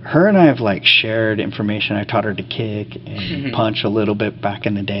her and I have like shared information. I taught her to kick and punch a little bit back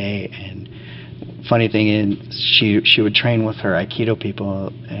in the day, and funny thing is she would train with her Aikido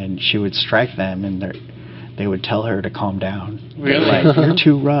people, and she would strike them, and they would tell her to calm down. Really? Like, you're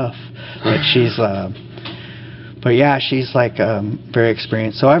too rough. But she's but yeah, she's like very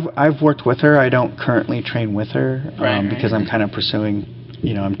experienced. So I've worked with her. I don't currently train with her because I'm kind of pursuing,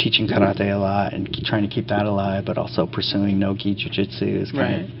 I'm teaching karate a lot and trying to keep that alive, but also pursuing no-gi jiu-jitsu is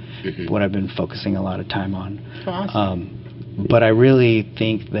kind of what I've been focusing a lot of time on. Awesome. But I really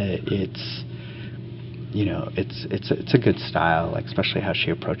think that it's it's a good style, like especially how she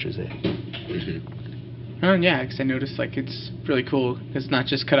approaches it. Oh yeah, because I noticed like it's really cool. It's not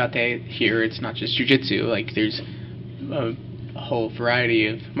just karate here. It's not just jiu-jitsu. Like there's a whole variety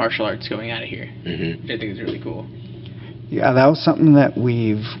of martial arts going out of here. I think it's really cool. Yeah, that was something that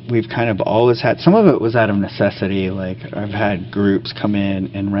we've kind of always had. Some of it was out of necessity. Like I've had groups come in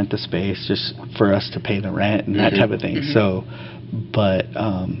and rent the space just for us to pay the rent and that type of thing. So, but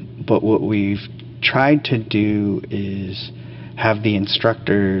what we've tried to do is have the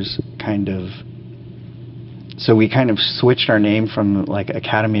instructors kind of. So we kind of switched our name from like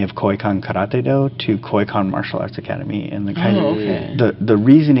Academy of Koikan Karate Do to Koikan Martial Arts Academy, and the kind of the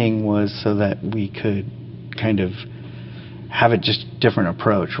reasoning was so that we could kind of have a just different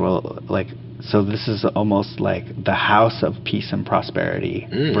approach. Well, like so this is almost like the house of peace and prosperity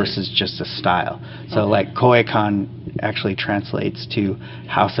versus just a style. So like Koikan actually translates to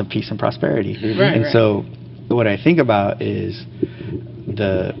house of peace and prosperity, so what I think about is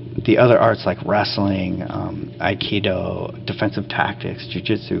the other arts like wrestling, Aikido, defensive tactics,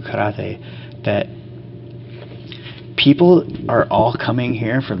 jiu-jitsu, karate, that people are all coming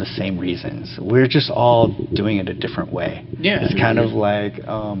here for the same reasons. We're just all doing it a different way. Yeah. It's kind of like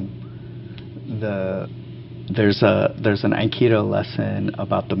there's an Aikido lesson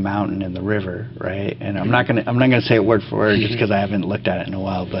about the mountain and the river, right? And I'm not gonna say it word for word just because I haven't looked at it in a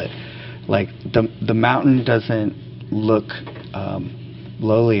while, but like the mountain doesn't look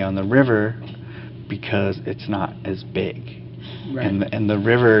lowly on the river because it's not as big, and the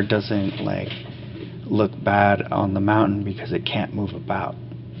river doesn't like look bad on the mountain because it can't move about.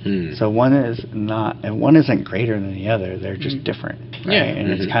 So one isn't greater than the other. They're just different, right?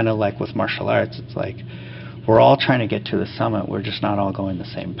 And it's kind of like with martial arts. It's like we're all trying to get to the summit. We're just not all going the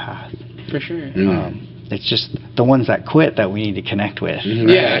same path. For sure. It's just the ones that quit that we need to connect with.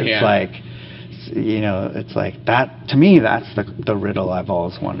 Right? It's like, it's like that. To me, that's the riddle I've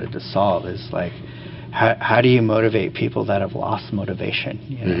always wanted to solve. Is like, how do you motivate people that have lost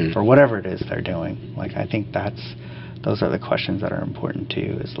motivation for whatever it is they're doing? Like, I think those are the questions that are important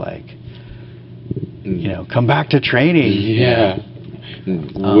too. Is like, come back to training. Yeah.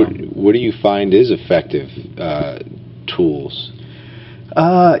 What do you find is effective tools?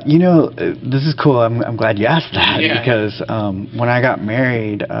 This is cool. I'm glad you asked that because when I got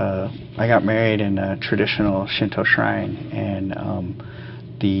married in a traditional Shinto shrine, and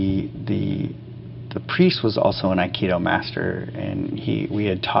the priest was also an Aikido master, and we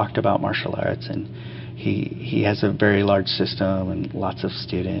had talked about martial arts, and he has a very large system and lots of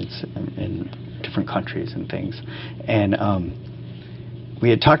students in different countries and things, and we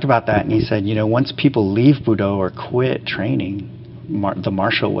had talked about that, and he said, once people leave Budo or quit training the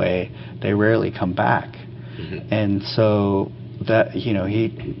martial way, they rarely come back. Mm-hmm. And so that, he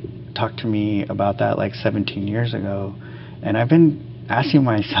talked to me about that like 17 years ago, and I've been asking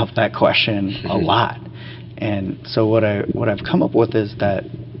myself that question a lot. And so what I've come up with is that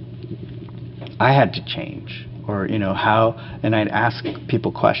I had to change, or how, and I'd ask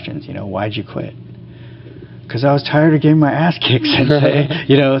people questions, why'd you quit? Because I was tired of getting my ass kicked, Sensei.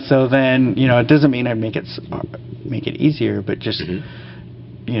 So then, it doesn't mean I make it easier, but just,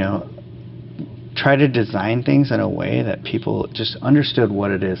 try to design things in a way that people just understood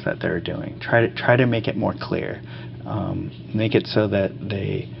what it is that they're doing. Try to make it more clear. Make it so that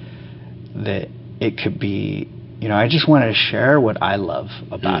it could be, I just want to share what I love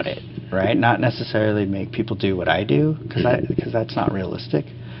about it, right? Not necessarily make people do what I do, because that's not realistic.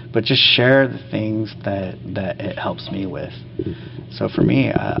 But just share the things that it helps me with. So for me,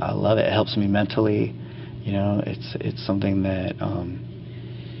 I love it. It helps me mentally. It's something that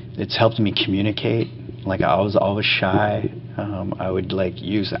it's helped me communicate. Like, I was always shy. I would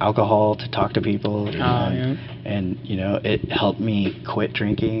use alcohol to talk to people. And it helped me quit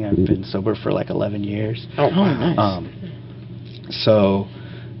drinking. I've been sober for 11 years. Oh, nice. So,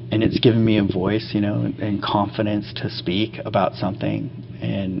 and it's given me a voice, and confidence to speak about something.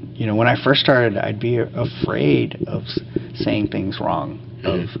 And, when I first started, I'd be afraid of saying things wrong,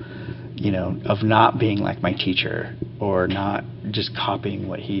 of not being like my teacher, or not just copying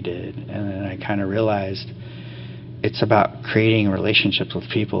what he did. And then I kind of realized it's about creating relationships with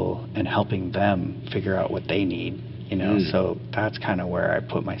people and helping them figure out what they need, So that's kind of where I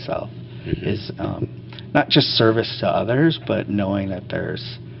put myself, is not just service to others, but knowing that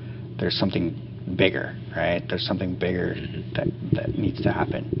there's something bigger, right? There's something bigger that needs to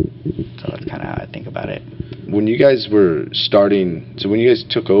happen. So that's kind of how I think about it. When you guys were starting, so when you guys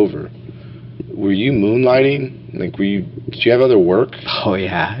took over, were you moonlighting? Did you have other work? Oh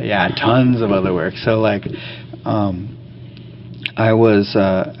yeah, tons of other work. So I was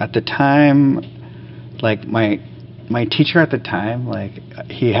at the time, my teacher at the time,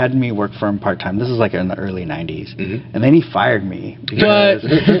 he had me work for him part-time. This is in the early 90s. Mm-hmm. And then he fired me. Because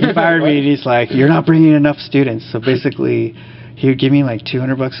he fired me, and he's like, you're not bringing enough students. So basically, he would give me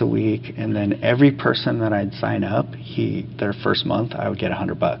 $200 a week, and then every person that I'd sign up, their first month, I would get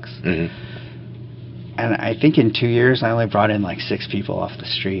 $100. Mm-hmm. And I think in 2 years, I only brought in 6 people off the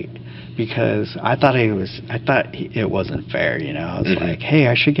street, because I thought it wasn't fair, I was like, hey,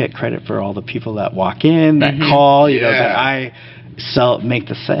 I should get credit for all the people that walk in, that call, that I make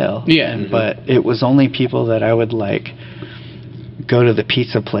the sale. Yeah. But it was only people that I would go to the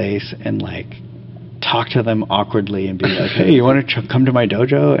pizza place and talk to them awkwardly and be like, hey, you want to come to my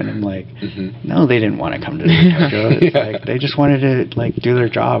dojo? And I'm like, no, they didn't want to come to the dojo. It's they just wanted to do their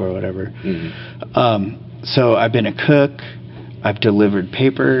job or whatever. So I've been a cook. I've delivered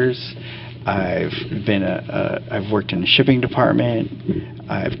papers. I've worked in the shipping department.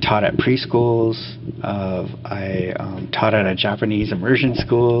 I've taught at preschools. I taught at a Japanese immersion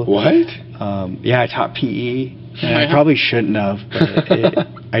school. What? I taught PE. And I probably shouldn't have, but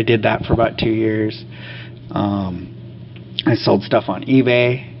I did that for about 2 years. I sold stuff on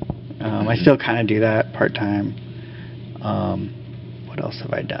eBay. I still kind of do that part-time. What else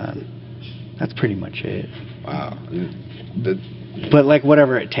have I done? That's pretty much it. Wow. But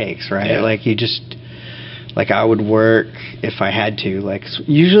whatever it takes, right? Yeah. You just, I would work if I had to.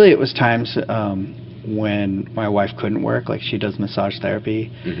 Usually it was times when my wife couldn't work. She does massage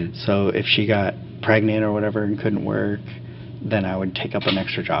therapy. So if she got pregnant or whatever and couldn't work, then I would take up an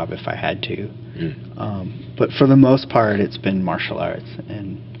extra job if I had to. But for the most part, it's been martial arts,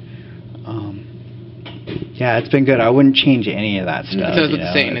 and it's been good. I wouldn't change any of that stuff. So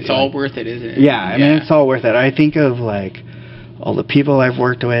it's saying it's all worth it, isn't it? Yeah, I mean, it's all worth it. I think of all the people I've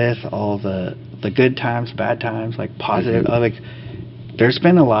worked with, all the good times, bad times, positive. There's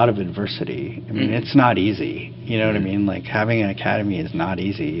been a lot of adversity. I mean, it's not easy. You know what I mean? Having an academy is not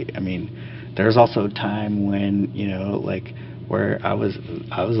easy. I mean, there's also a time when where I was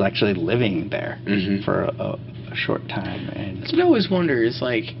actually living there for a short time. And that's what I always wonder is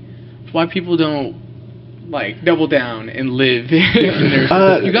why people don't double down and live in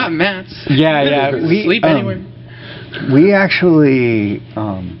there. You got mats. Yeah. We sleep anywhere. We actually,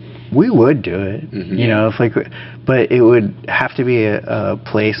 we would do it, you know, if like, but it would have to be a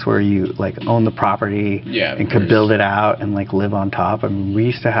place where you like own the property and could build it out and like live on top. I mean, we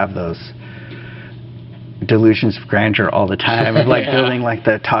used to have those delusions of grandeur all the time, of like building like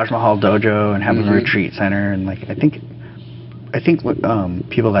the Taj Mahal dojo and having a retreat center, and like I think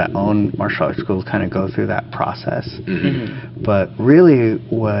people that own martial arts schools kind of go through that process. But really,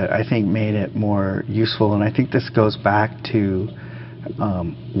 what I think made it more useful, and I think this goes back to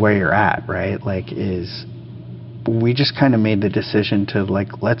where you're at, right? Like, is we just kind of made the decision to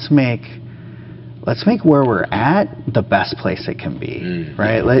like let's make where we're at the best place it can be,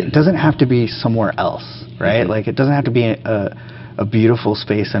 right? Like, it doesn't have to be somewhere else, right? Like, it doesn't have to be a beautiful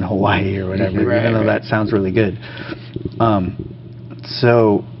space in Hawaii or whatever, even though that sounds really good.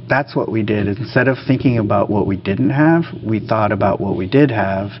 So that's what we did. Instead of thinking about what we didn't have, we thought about what we did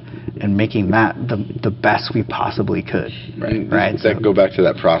have and making that the best we possibly could. Right. Does that go back to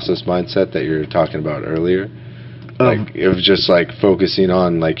that process mindset that you were talking about earlier? Like, it was just like focusing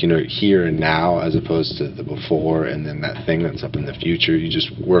on like, you know, here and now as opposed to the before, and then that thing that's up in the future. You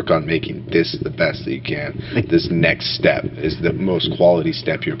just work on making this the best that you can. Like, this next step is the most quality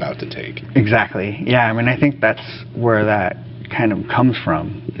step you're about to take. Exactly. Yeah, I mean, I think that's where that kind of comes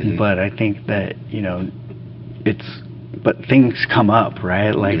from. But I think that, you know, but things come up,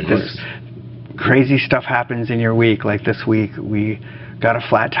 right? Like, this crazy stuff happens in your week. Like this week, we got a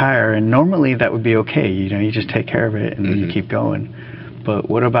flat tire, and normally that would be okay. You know, you just take care of it and then you keep going. But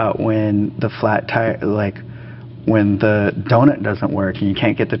what about when the flat tire, like when the donut doesn't work and you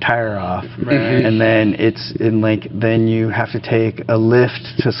can't get the tire off, and then then you have to take a lift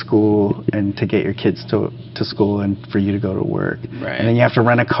to school and to get your kids to school and for you to go to work, and then you have to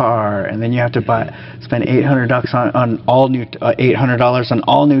rent a car, and then you have to spend $800 on all new $800 on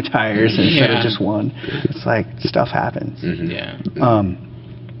all new tires instead of just one. It's like stuff happens.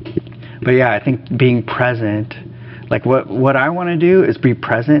 But yeah, I think being present, like what I want to do is be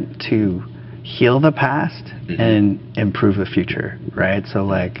present to heal the past and improve the future, right? So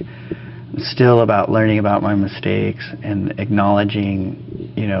like, still about learning about my mistakes and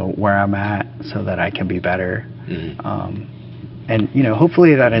acknowledging, you know, where I'm at so that I can be better. And, you know,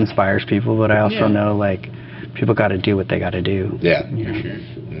 hopefully that inspires people, but I also know, like, people got to do what they got to do. Yeah, for sure.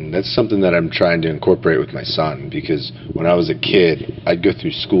 And that's something that I'm trying to incorporate with my son, because when I was a kid, I'd go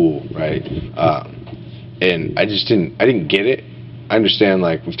through school, right? And I didn't get it. I understand,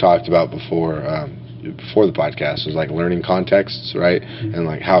 like we've talked about before the podcast, was like learning contexts, right? And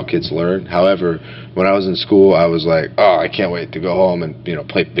like how kids learn. However, when I was in school, I was like, oh, I can't wait to go home and, you know,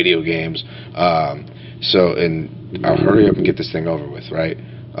 play video games. And I'll hurry up and get this thing over with, right?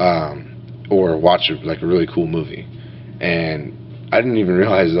 Or watch a really cool movie. And I didn't even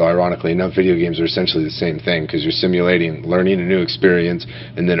realize, though, ironically enough, video games are essentially the same thing, because you're simulating learning a new experience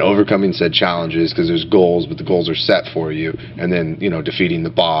and then overcoming said challenges, because there's goals, but the goals are set for you, and then, you know, defeating the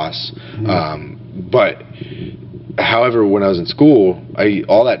boss. But however, when I was in school,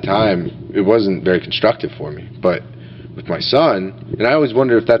 all that time, it wasn't very constructive for me. But with my son, and I always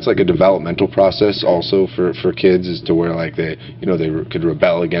wonder if that's like a developmental process also for kids, as to where like they could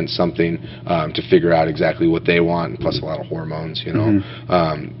rebel against something to figure out exactly what they want, plus a lot of hormones, you know.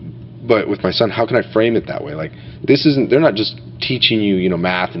 But with my son, how can I frame it that way? Like, they're not just teaching you, you know,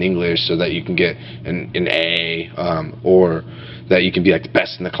 math and English so that you can get an A, or that you can be like the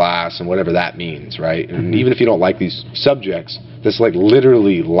best in the class and whatever that means, right? And even if you don't like these subjects, that's like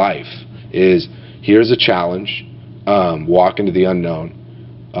literally life. Is here's a challenge. Walk into the unknown,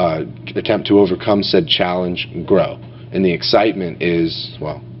 attempt to overcome said challenge, and grow. And the excitement is,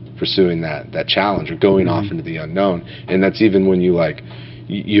 well, pursuing that challenge or going off into the unknown. And that's even when you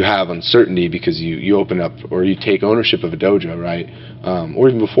you have uncertainty, because you open up or you take ownership of a dojo, right? Or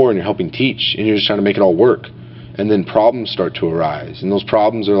even before, and you're helping teach, and you're just trying to make it all work. And then problems start to arise, and those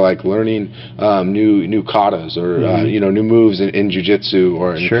problems are like learning new katas, or you know, new moves in jiu-jitsu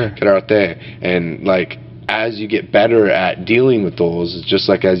or in karate. And like, as you get better at dealing with those, it's just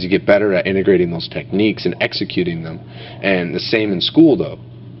like as you get better at integrating those techniques and executing them. And the same in school, though,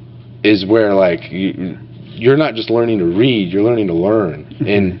 is where like you're not just learning to read, you're learning to learn.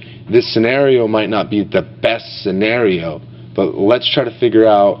 And this scenario might not be the best scenario, but let's try to figure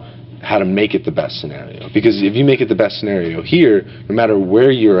out how to make it the best scenario. Because if you make it the best scenario here, no matter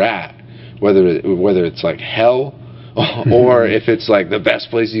where you're at, whether it's like hell or if it's like the best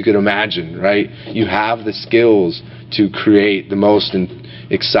place you could imagine, right? You have the skills to create the most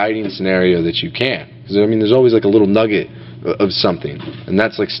exciting scenario that you can. Because I mean, there's always like a little nugget of something, and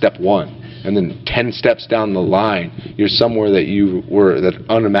that's like step one. And then 10 steps down the line, you're somewhere that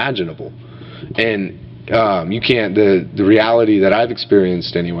unimaginable. And You can't. The reality that I've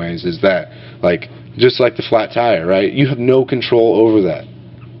experienced, anyways, is that like just like the flat tire, right? You have no control over that.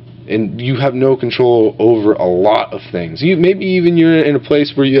 And you have no control over a lot of things. Maybe even you're in a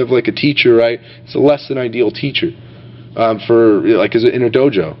place where you have like a teacher, right? It's a less than ideal teacher for like in a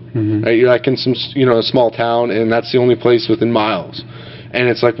dojo, right? You're like in some a small town, and that's the only place within miles. And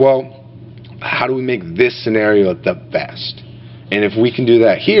it's like, well, how do we make this scenario the best? And if we can do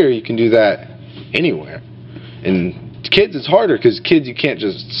that here, you can do that anywhere. And kids, it's harder because kids, you can't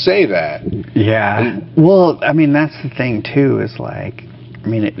just say that. Yeah. Well, I mean, that's the thing too. Is like, I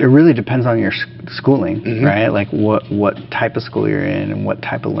mean, it really depends on your schooling, right? Like what type of school you're in and what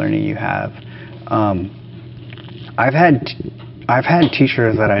type of learning you have. I've had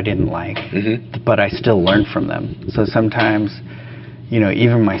teachers that I didn't like, but I still learned from them. So sometimes,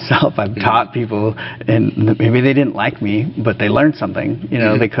 even myself, I've taught people, and maybe they didn't like me, but they learned something.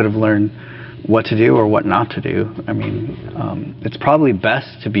 They could have learned what to do or what not to do. I mean, it's probably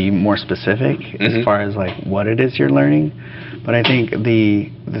best to be more specific as far as like what it is you're learning. But I think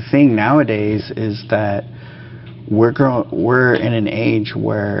the thing nowadays is that we're in an age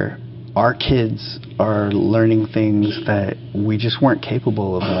where our kids are learning things that we just weren't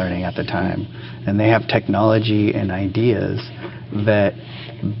capable of learning at the time, and they have technology and ideas that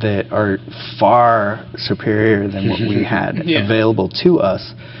are far superior than what we had available to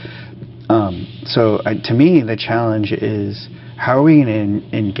us. So to me, the challenge is, how are we going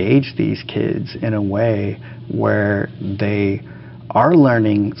to engage these kids in a way where they are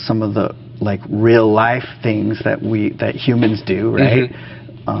learning some of the like real life things that humans do, right?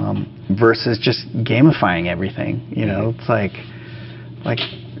 Versus just gamifying everything. It's like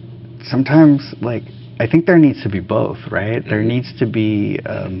sometimes, like, I think there needs to be both, right? There needs to be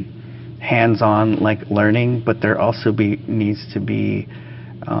hands-on like learning, but there also needs to be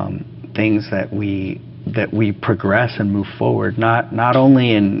things that we progress and move forward, not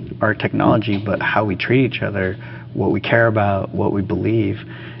only in our technology, but how we treat each other, what we care about, what we believe.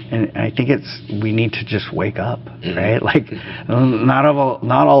 And I think we need to just wake up, right? Like, not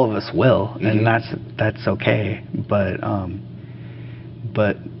all of us will, and that's okay. But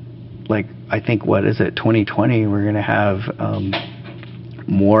like, I think, what is it, 2020? We're gonna have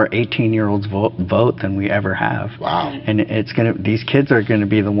more 18-year-olds vote than we ever have. Wow! And these kids are gonna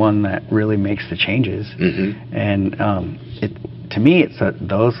be the one that really makes the changes. And to me, it's that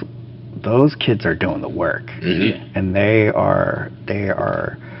those kids are doing the work, and they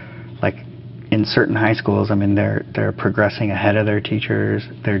are like, in certain high schools, I mean, they're progressing ahead of their teachers.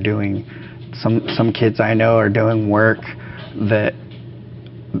 They're doing some kids I know are doing work that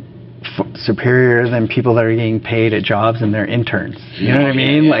superior than people that are getting paid at jobs and they're interns. You know what I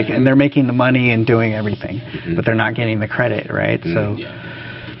mean? Like, and they're making the money and doing everything, but they're not getting the credit, right? So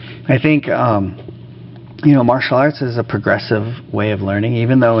I think martial arts is a progressive way of learning,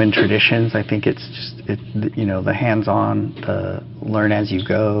 even though in traditions, I think it's just the hands-on, the learn as you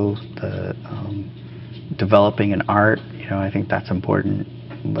go, the developing an art. I think that's important.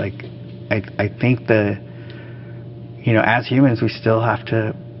 Like, I think as humans, we still have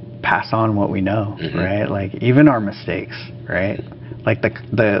to pass on what we know, right? Like, even our mistakes, right? Like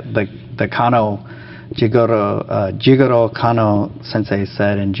the Kano, Jigoro Kano sensei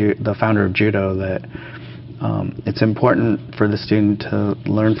said, the founder of judo, that it's important for the student to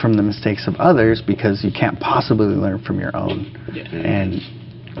learn from the mistakes of others, because you can't possibly learn from your own. And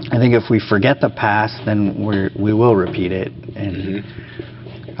I think if we forget the past, then we will repeat it. And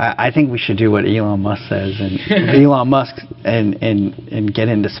I think we should do what Elon Musk says, and Elon Musk and get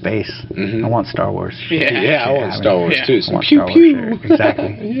into space. I want Star Wars. I want Star Wars too. Some pew pew.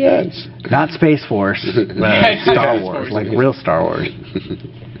 Exactly. Yes. Not Space Force, but Star Wars, like real Star Wars.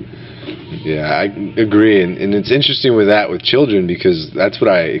 Yeah, I agree, and it's interesting with children, because that's what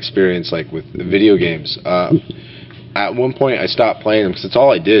I experienced like with video games. At one point, I stopped playing them because it's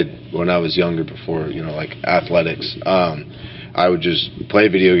all I did when I was younger, before like athletics. I would just play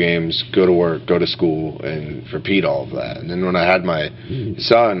video games, go to work, go to school, and repeat all of that. And then when I had my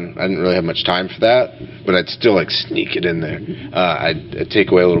son, I didn't really have much time for that, but I'd still like sneak it in there. I'd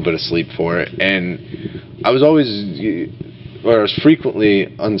take away a little bit of sleep for it, and I was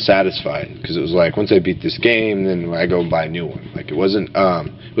frequently unsatisfied, because it was like, once I beat this game, then I go and buy a new one. Like, it wasn't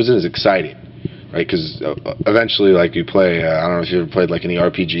as exciting. right? Because eventually, like, you play, I don't know if you ever played, like, any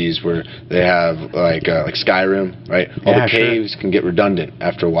RPGs where they have, like Skyrim, right? All the caves can get redundant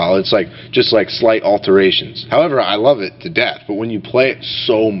after a while. It's, like, just, like, slight alterations. However, I love it to death, but when you play it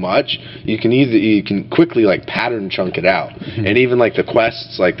so much, you can quickly, like, pattern chunk it out. And even, like, the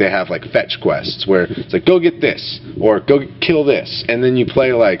quests, like, they have, like, fetch quests where it's like, go get this, or go kill this. And then you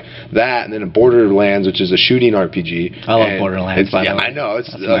play, like, that, and then a Borderlands, which is a shooting RPG. I love Borderlands, by the way. I know.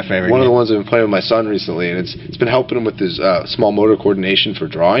 It's my favorite one game. of the ones I've been playing with my son recently, and it's been helping him with his small motor coordination for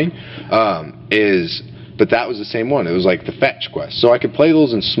drawing. But that was the same one. It was like the fetch quest. So I could play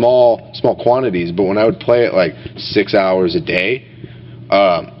those in small quantities, but when I would play it like 6 hours a day,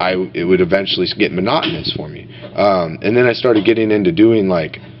 it would eventually get monotonous for me. And then I started getting into doing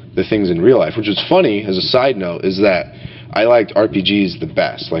like the things in real life, which was funny as a side note, is that I liked RPGs the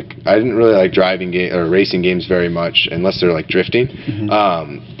best. Like, I didn't really like driving or racing games very much unless they're like drifting.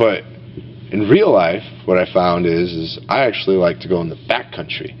 But in real life, what I found is I actually like to go in the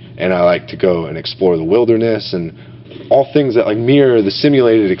backcountry, and I like to go and explore the wilderness and all things that like mirror the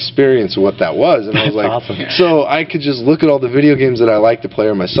simulated experience of what that was. And I was like, awesome. So I could just look at all the video games that I like to play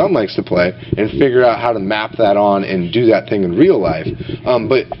or my son likes to play and figure out how to map that on and do that thing in real life.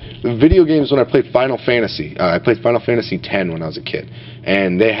 But the video games, when I played Final Fantasy, I played Final Fantasy X when I was a kid,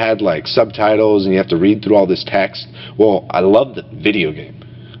 and they had like subtitles and you have to read through all this text. Well, I loved the video game.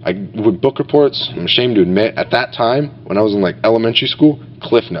 With book reports, I'm ashamed to admit, at that time, when I was in like elementary school,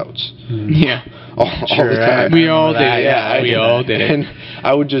 Cliff Notes. Yeah. All the time. We all did it. Yeah, we all did it. And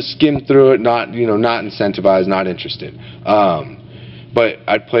I would just skim through it, not incentivized, not interested. But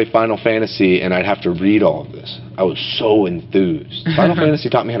I'd play Final Fantasy, and I'd have to read all of this. I was so enthused. Final Fantasy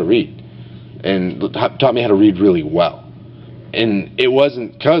taught me how to read, and taught me how to read really well. And it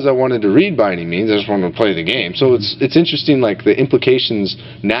wasn't because I wanted to read by any means. I just wanted to play the game. So it's interesting, like, the implications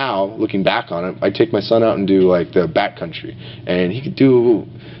now, looking back on it. I take my son out and do, like, the backcountry. And he could do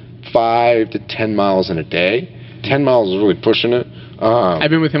 5 to 10 miles in a day. 10 miles is really pushing it. I've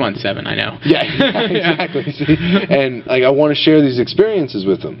been with him on 7, I know. Yeah, exactly. See? And, like, I want to share these experiences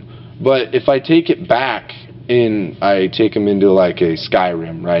with him. But if I take it back and I take him into, like, a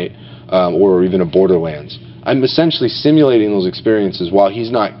Skyrim, right, or even a Borderlands, I'm essentially simulating those experiences while he's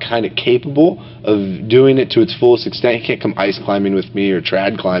not kind of capable of doing it to its fullest extent. He can't come ice climbing with me or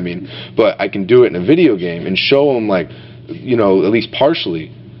trad climbing, but I can do it in a video game and show him, like, you know, at least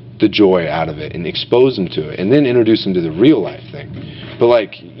partially the joy out of it and expose him to it, and then introduce him to the real life thing. But,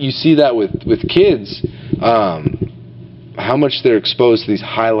 like, you see that with kids, how much they're exposed to these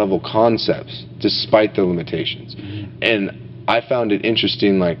high level concepts despite the limitations. And I found it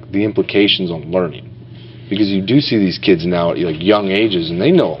interesting, like, the implications on learning. Because you do see these kids now at like young ages, and they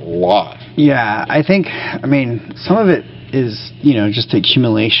know a lot. Yeah, I mean, some of it is, you know, just the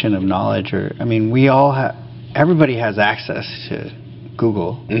accumulation of knowledge. Or, I mean, everybody has access to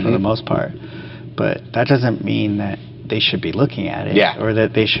Google for the most part, but that doesn't mean that they should be looking at it or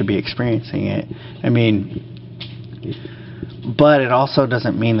that they should be experiencing it. I mean, but it also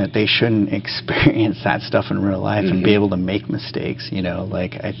doesn't mean that they shouldn't experience that stuff in real life and be able to make mistakes. You know,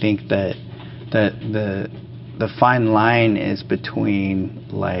 like, I think that the fine line is between,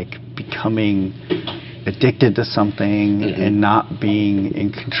 like, becoming addicted to something and not being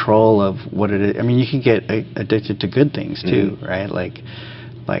in control of what it is. I mean, you can get addicted to good things too, right? Like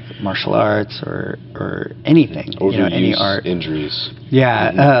martial arts or anything, Overuse, you know, any art. Injuries.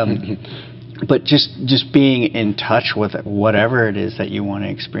 Yeah. But just being in touch with whatever it is that you want to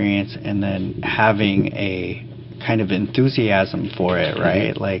experience, and then having a kind of enthusiasm for it,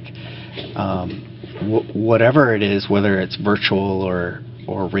 right? Like, whatever it is, whether it's virtual or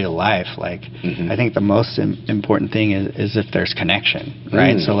real life, like, I think the most important thing is if there's connection,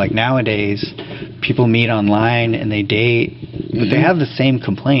 right? So, like, nowadays, people meet online and they date, but they have the same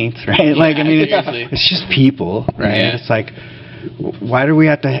complaints, right? Like, I mean, it's just people, right? Yeah. It's like, why do we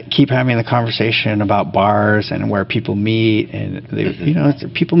have to keep having the conversation about bars and where people meet? And they, you know,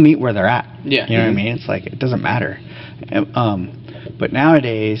 people meet where they're at. Yeah. You know what I mean? It's like, it doesn't matter. But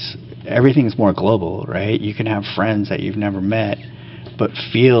nowadays, everything's more global, right? You can have friends that you've never met, but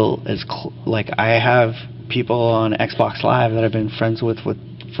feel as like, I have people on Xbox Live that I've been friends with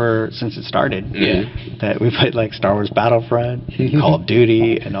since it started. Yeah. That we played, like, Star Wars Battlefront, Call of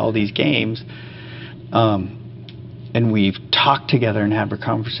Duty, and all these games. And we've talked together and had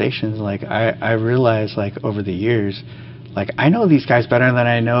conversations. Like, I realized, like, over the years, like, I know these guys better than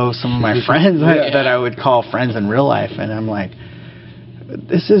I know some of my friends that I would call friends in real life. And I'm like,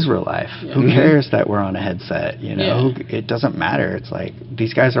 this is real life. Who cares that we're on a headset? You know, it doesn't matter. It's like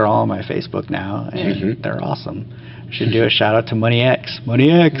these guys are all on my Facebook now, and they're awesome. I should do a shout out to Money X. Money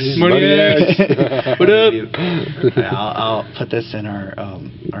X. What up? I'll put this in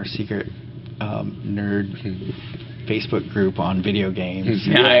our secret nerd Facebook group on video games.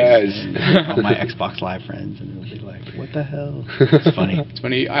 All my Xbox Live friends, and they'll be like, "What the hell?" It's funny. It's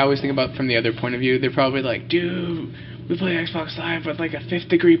funny. I always think about from the other point of view. They're probably like, "Dude, we play Xbox Live with like a 5th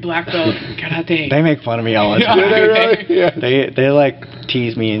degree black belt in karate." They make fun of me all the time. They like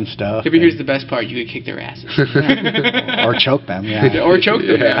tease me and stuff. But here's the best part: you could kick their asses or choke them. Or choke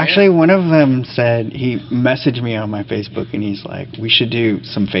them. Actually, one of them said he messaged me on my Facebook, and he's like, "We should do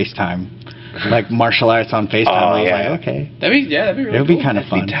some FaceTime." Like martial arts on FaceTime. I was like, okay. That'd be really It would cool. be kind of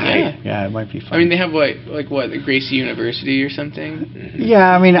fun. Yeah, it might be fun. I mean, they have what, the Gracie University or something?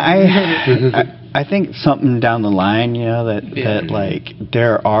 Yeah, I mean, I think something down the line, you know, that like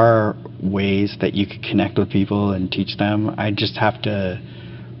there are ways that you could connect with people and teach them. I just have to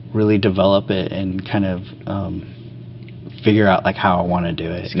really develop it and kind of figure out like how I want to do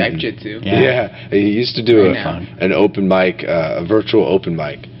it. Skype Jitsu. Yeah, he used to do an open mic, a virtual open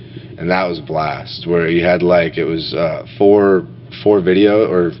mic. And that was a blast, where you had like, it was 4 video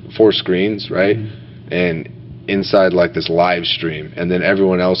or 4 screens, right? And inside like this live stream, and then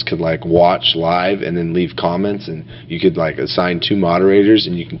everyone else could like watch live and then leave comments, and you could like assign 2 moderators,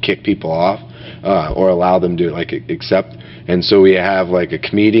 and you can kick people off or allow them to like accept. And so we have like a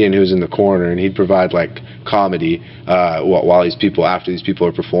comedian who's in the corner, and he'd provide like comedy while after these people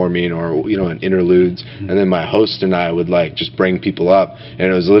are performing, or you know, in interludes. And then my host and I would like just bring people up, and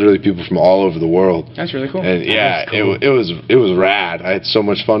it was literally people from all over the world. That's really cool. And cool. it was rad. I had so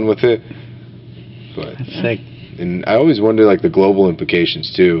much fun with it. But That's sick. and I always wonder like the global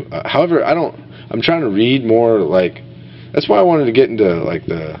implications too. However, I'm trying to read more, like that's why I wanted to get into like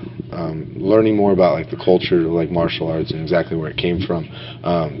the learning more about like the culture of like martial arts and exactly where it came from,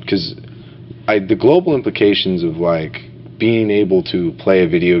 because the global implications of like being able to play a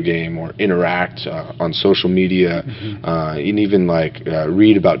video game or interact on social media, and even like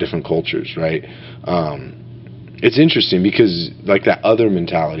read about different cultures, right? It's interesting because like that other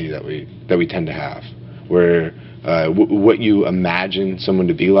mentality that we tend to have, where what you imagine someone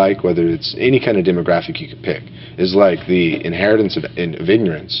to be like, whether it's any kind of demographic you could pick, is like the inheritance of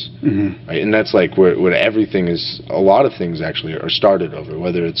ignorance, right? And that's like where everything is. A lot of things actually are started over,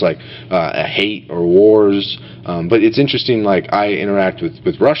 whether it's like a hate or wars. But it's interesting. Like I interact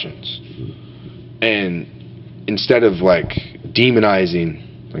with Russians, and instead of like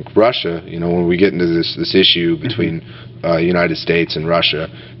demonizing like Russia, you know, when we get into this issue between United States and Russia,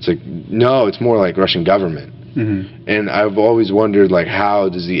 it's like no, it's more like Russian government. And I've always wondered, like, how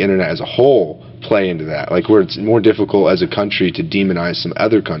does the internet as a whole play into that? Like, where it's more difficult as a country to demonize some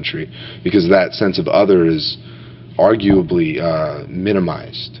other country because that sense of other is arguably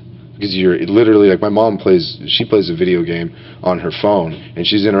minimized. Because you're literally, like, my mom plays a video game on her phone, and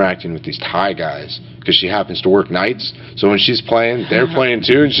she's interacting with these Thai guys because she happens to work nights. So when she's playing, they're playing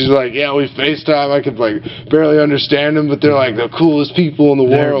too, and she's like, yeah, we FaceTime. I could like barely understand them, but they're like the coolest people in the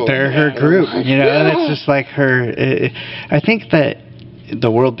world. They're her group, you know. And it's just like her. I think that the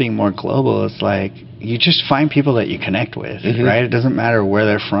world being more global is like you just find people that you connect with, right? It doesn't matter where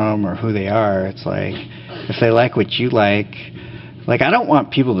they're from or who they are. It's like if they like what you like. Like, I don't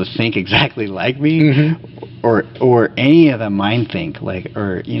want people to think exactly like me, or any of them mind think, like,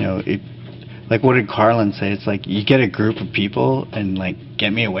 or, you know, like, what did Carlin say? It's like, you get a group of people and, like,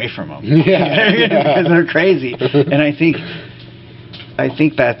 get me away from them. Because they're crazy. And I think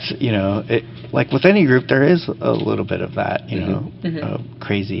that's, you know, like, with any group, there is a little bit of that, you know,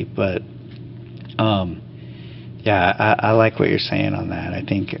 crazy. But, yeah, I like what you're saying on that. I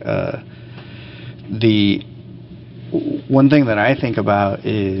think one thing that I think about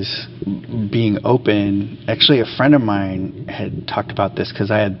is being open. Actually, a friend of mine had talked about this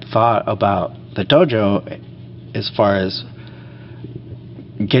because I had thought about the dojo as far as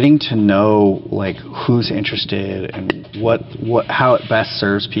getting to know like who's interested and how it best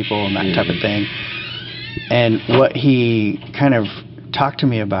serves people and that type of thing. And what he kind of talked to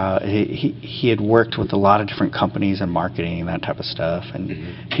me about, he had worked with a lot of different companies and marketing and that type of stuff, and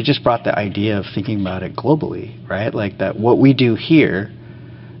he just brought the idea of thinking about it globally, right? Like that what we do here,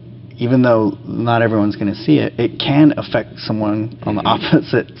 even though not everyone's going to see it, it can affect someone on the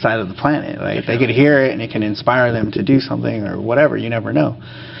opposite side of the planet. Like they could hear it and it can inspire them to do something or whatever. You never know.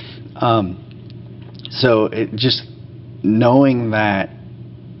 So it just knowing that,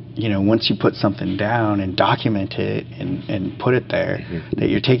 you know, once you put something down and document it and put it there, that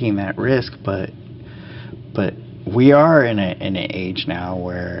you're taking that risk, but we are in an age now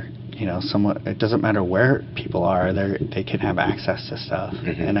where, you know, someone, it doesn't matter where people are, they can have access to stuff.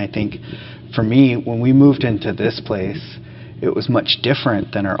 And I think for me, when we moved into this place, it was much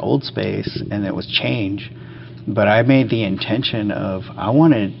different than our old space, and it was change. But I made the intention of I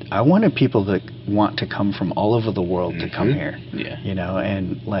wanted people that want to come from all over the world to come here. Yeah. You know,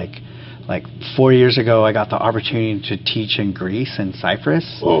 and like 4 years ago, I got the opportunity to teach in Greece and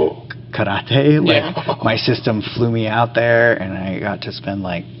Cyprus. Whoa. Karate. Like my system flew me out there, and I got to spend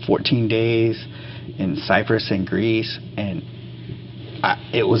like 14 days in Cyprus and Greece, and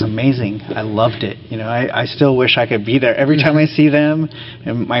it was amazing. I loved it. You know, I still wish I could be there. Every time I see them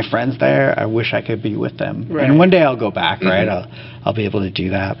and my friends there, I wish I could be with them. Right. And one day I'll go back, right? I'll be able to do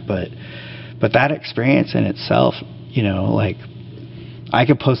that. But that experience in itself, you know, like I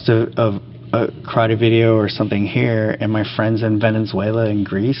could post a karate video or something here, and my friends in Venezuela and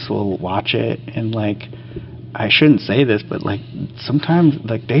Greece will watch it, and like, I shouldn't say this, but like sometimes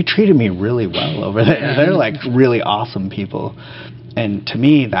like they treated me really well over there. They're like really awesome people. And to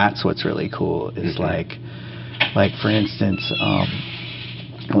me, that's what's really cool is like for instance,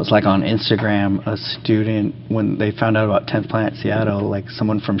 it was like on Instagram, a student, when they found out about 10th Planet Seattle, like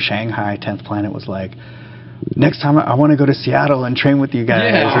someone from Shanghai 10th Planet was like, next time I want to go to Seattle and train with you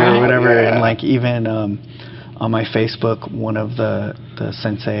guys or whatever. And like even on my Facebook, one of the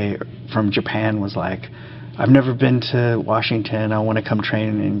sensei from Japan was like, I've never been to Washington. I want to come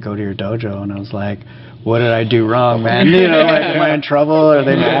train and go to your dojo. And I was like, what did I do wrong, man? You know, like, am I in trouble? Are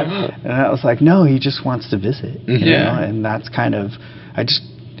they mad? And I was like, no, he just wants to visit. You know? And that's kind of,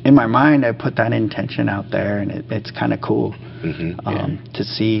 in my mind, I put that intention out there, and it's kind of cool to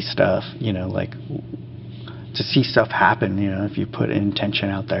see stuff, you know, like, to see stuff happen, you know, if you put intention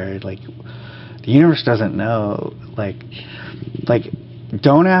out there. Like, the universe doesn't know, like,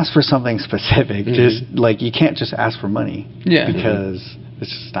 don't ask for something specific. Just, like, you can't just ask for money. Yeah. Because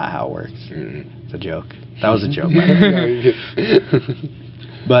it's just not how it works. It's a joke. That was a joke.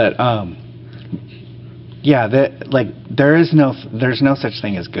 But yeah, there's no such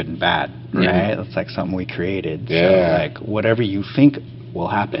thing as good and bad, right? It's like something we created. So like whatever you think will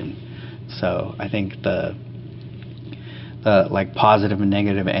happen. So I think the like positive and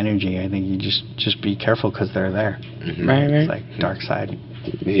negative energy, I think you just be careful because they're there. Right. It's like dark side.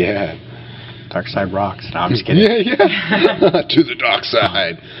 Yeah. Dark side rocks. No, I'm just kidding. To the dark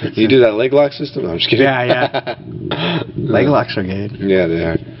side. You do that leg lock system? No, I'm just kidding. Yeah. Leg locks are good. Yeah, they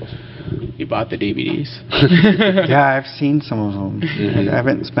are. You bought the DVDs. Yeah, I've seen some of them. I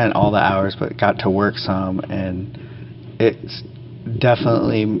haven't spent all the hours, but got to work some, and it's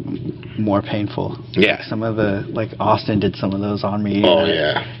definitely more painful. Yeah. Like some of like Austin did some of those on me. Oh,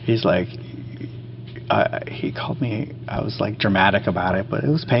 yeah. He's like, he called me, I was like dramatic about it, but it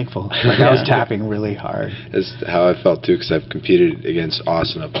was painful. Like I was tapping really hard. That's how I felt too, because I've competed against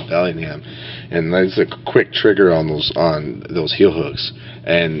Austin up in Bellingham, and that's a quick trigger on those heel hooks.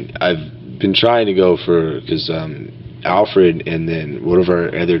 And I've been trying to go for, because Alfred and then one of our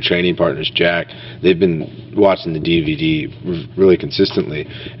other training partners, Jack, they've been watching the DVD really consistently,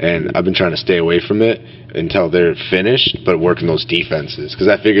 and I've been trying to stay away from it until they're finished, but working those defenses, because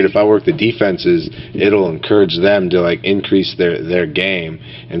I figured if I work the defenses, it'll encourage them to like increase their game,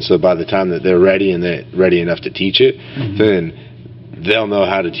 and so by the time that they're ready and they're ready enough to teach it, then they'll know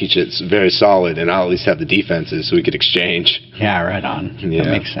how to teach it very solid, and I'll at least have the defenses so we could exchange. Yeah, right on. Yeah.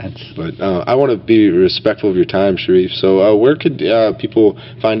 That makes sense. But I want to be respectful of your time, Sharif. So where could people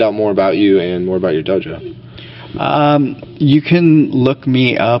find out more about you and more about your dojo? You can look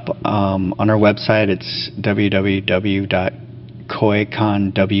me up on our website. It's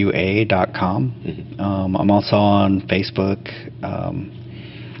www.koikonwa.com. I'm also on Facebook,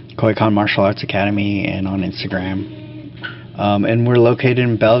 Koikon Martial Arts Academy, and on Instagram. And we're located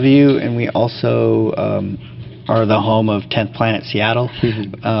in Bellevue, and we also are the home of 10th Planet Seattle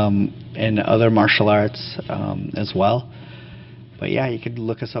and other martial arts as well. But yeah, you could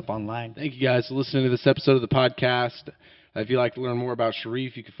look us up online. Thank you guys for listening to this episode of the podcast. If you'd like to learn more about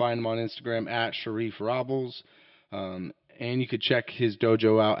Sharif, you can find him on Instagram at Sharif Robles. And you could check his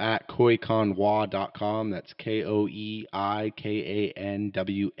dojo out at koikonwa.com. That's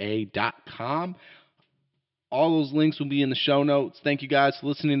KOEIKANWA.com. All those links will be in the show notes. Thank you guys for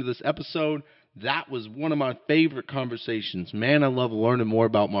listening to this episode. That was one of my favorite conversations. Man, I love learning more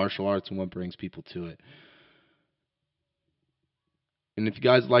about martial arts and what brings people to it. And if you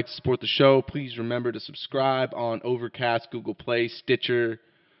guys would like to support the show, please remember to subscribe on Overcast, Google Play, Stitcher,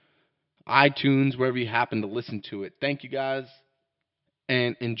 iTunes, wherever you happen to listen to it. Thank you guys,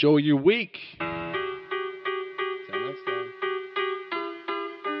 and enjoy your week. Till next time.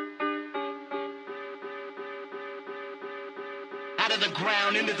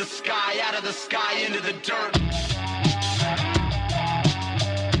 ground, into the sky, out of the sky, into the dirt.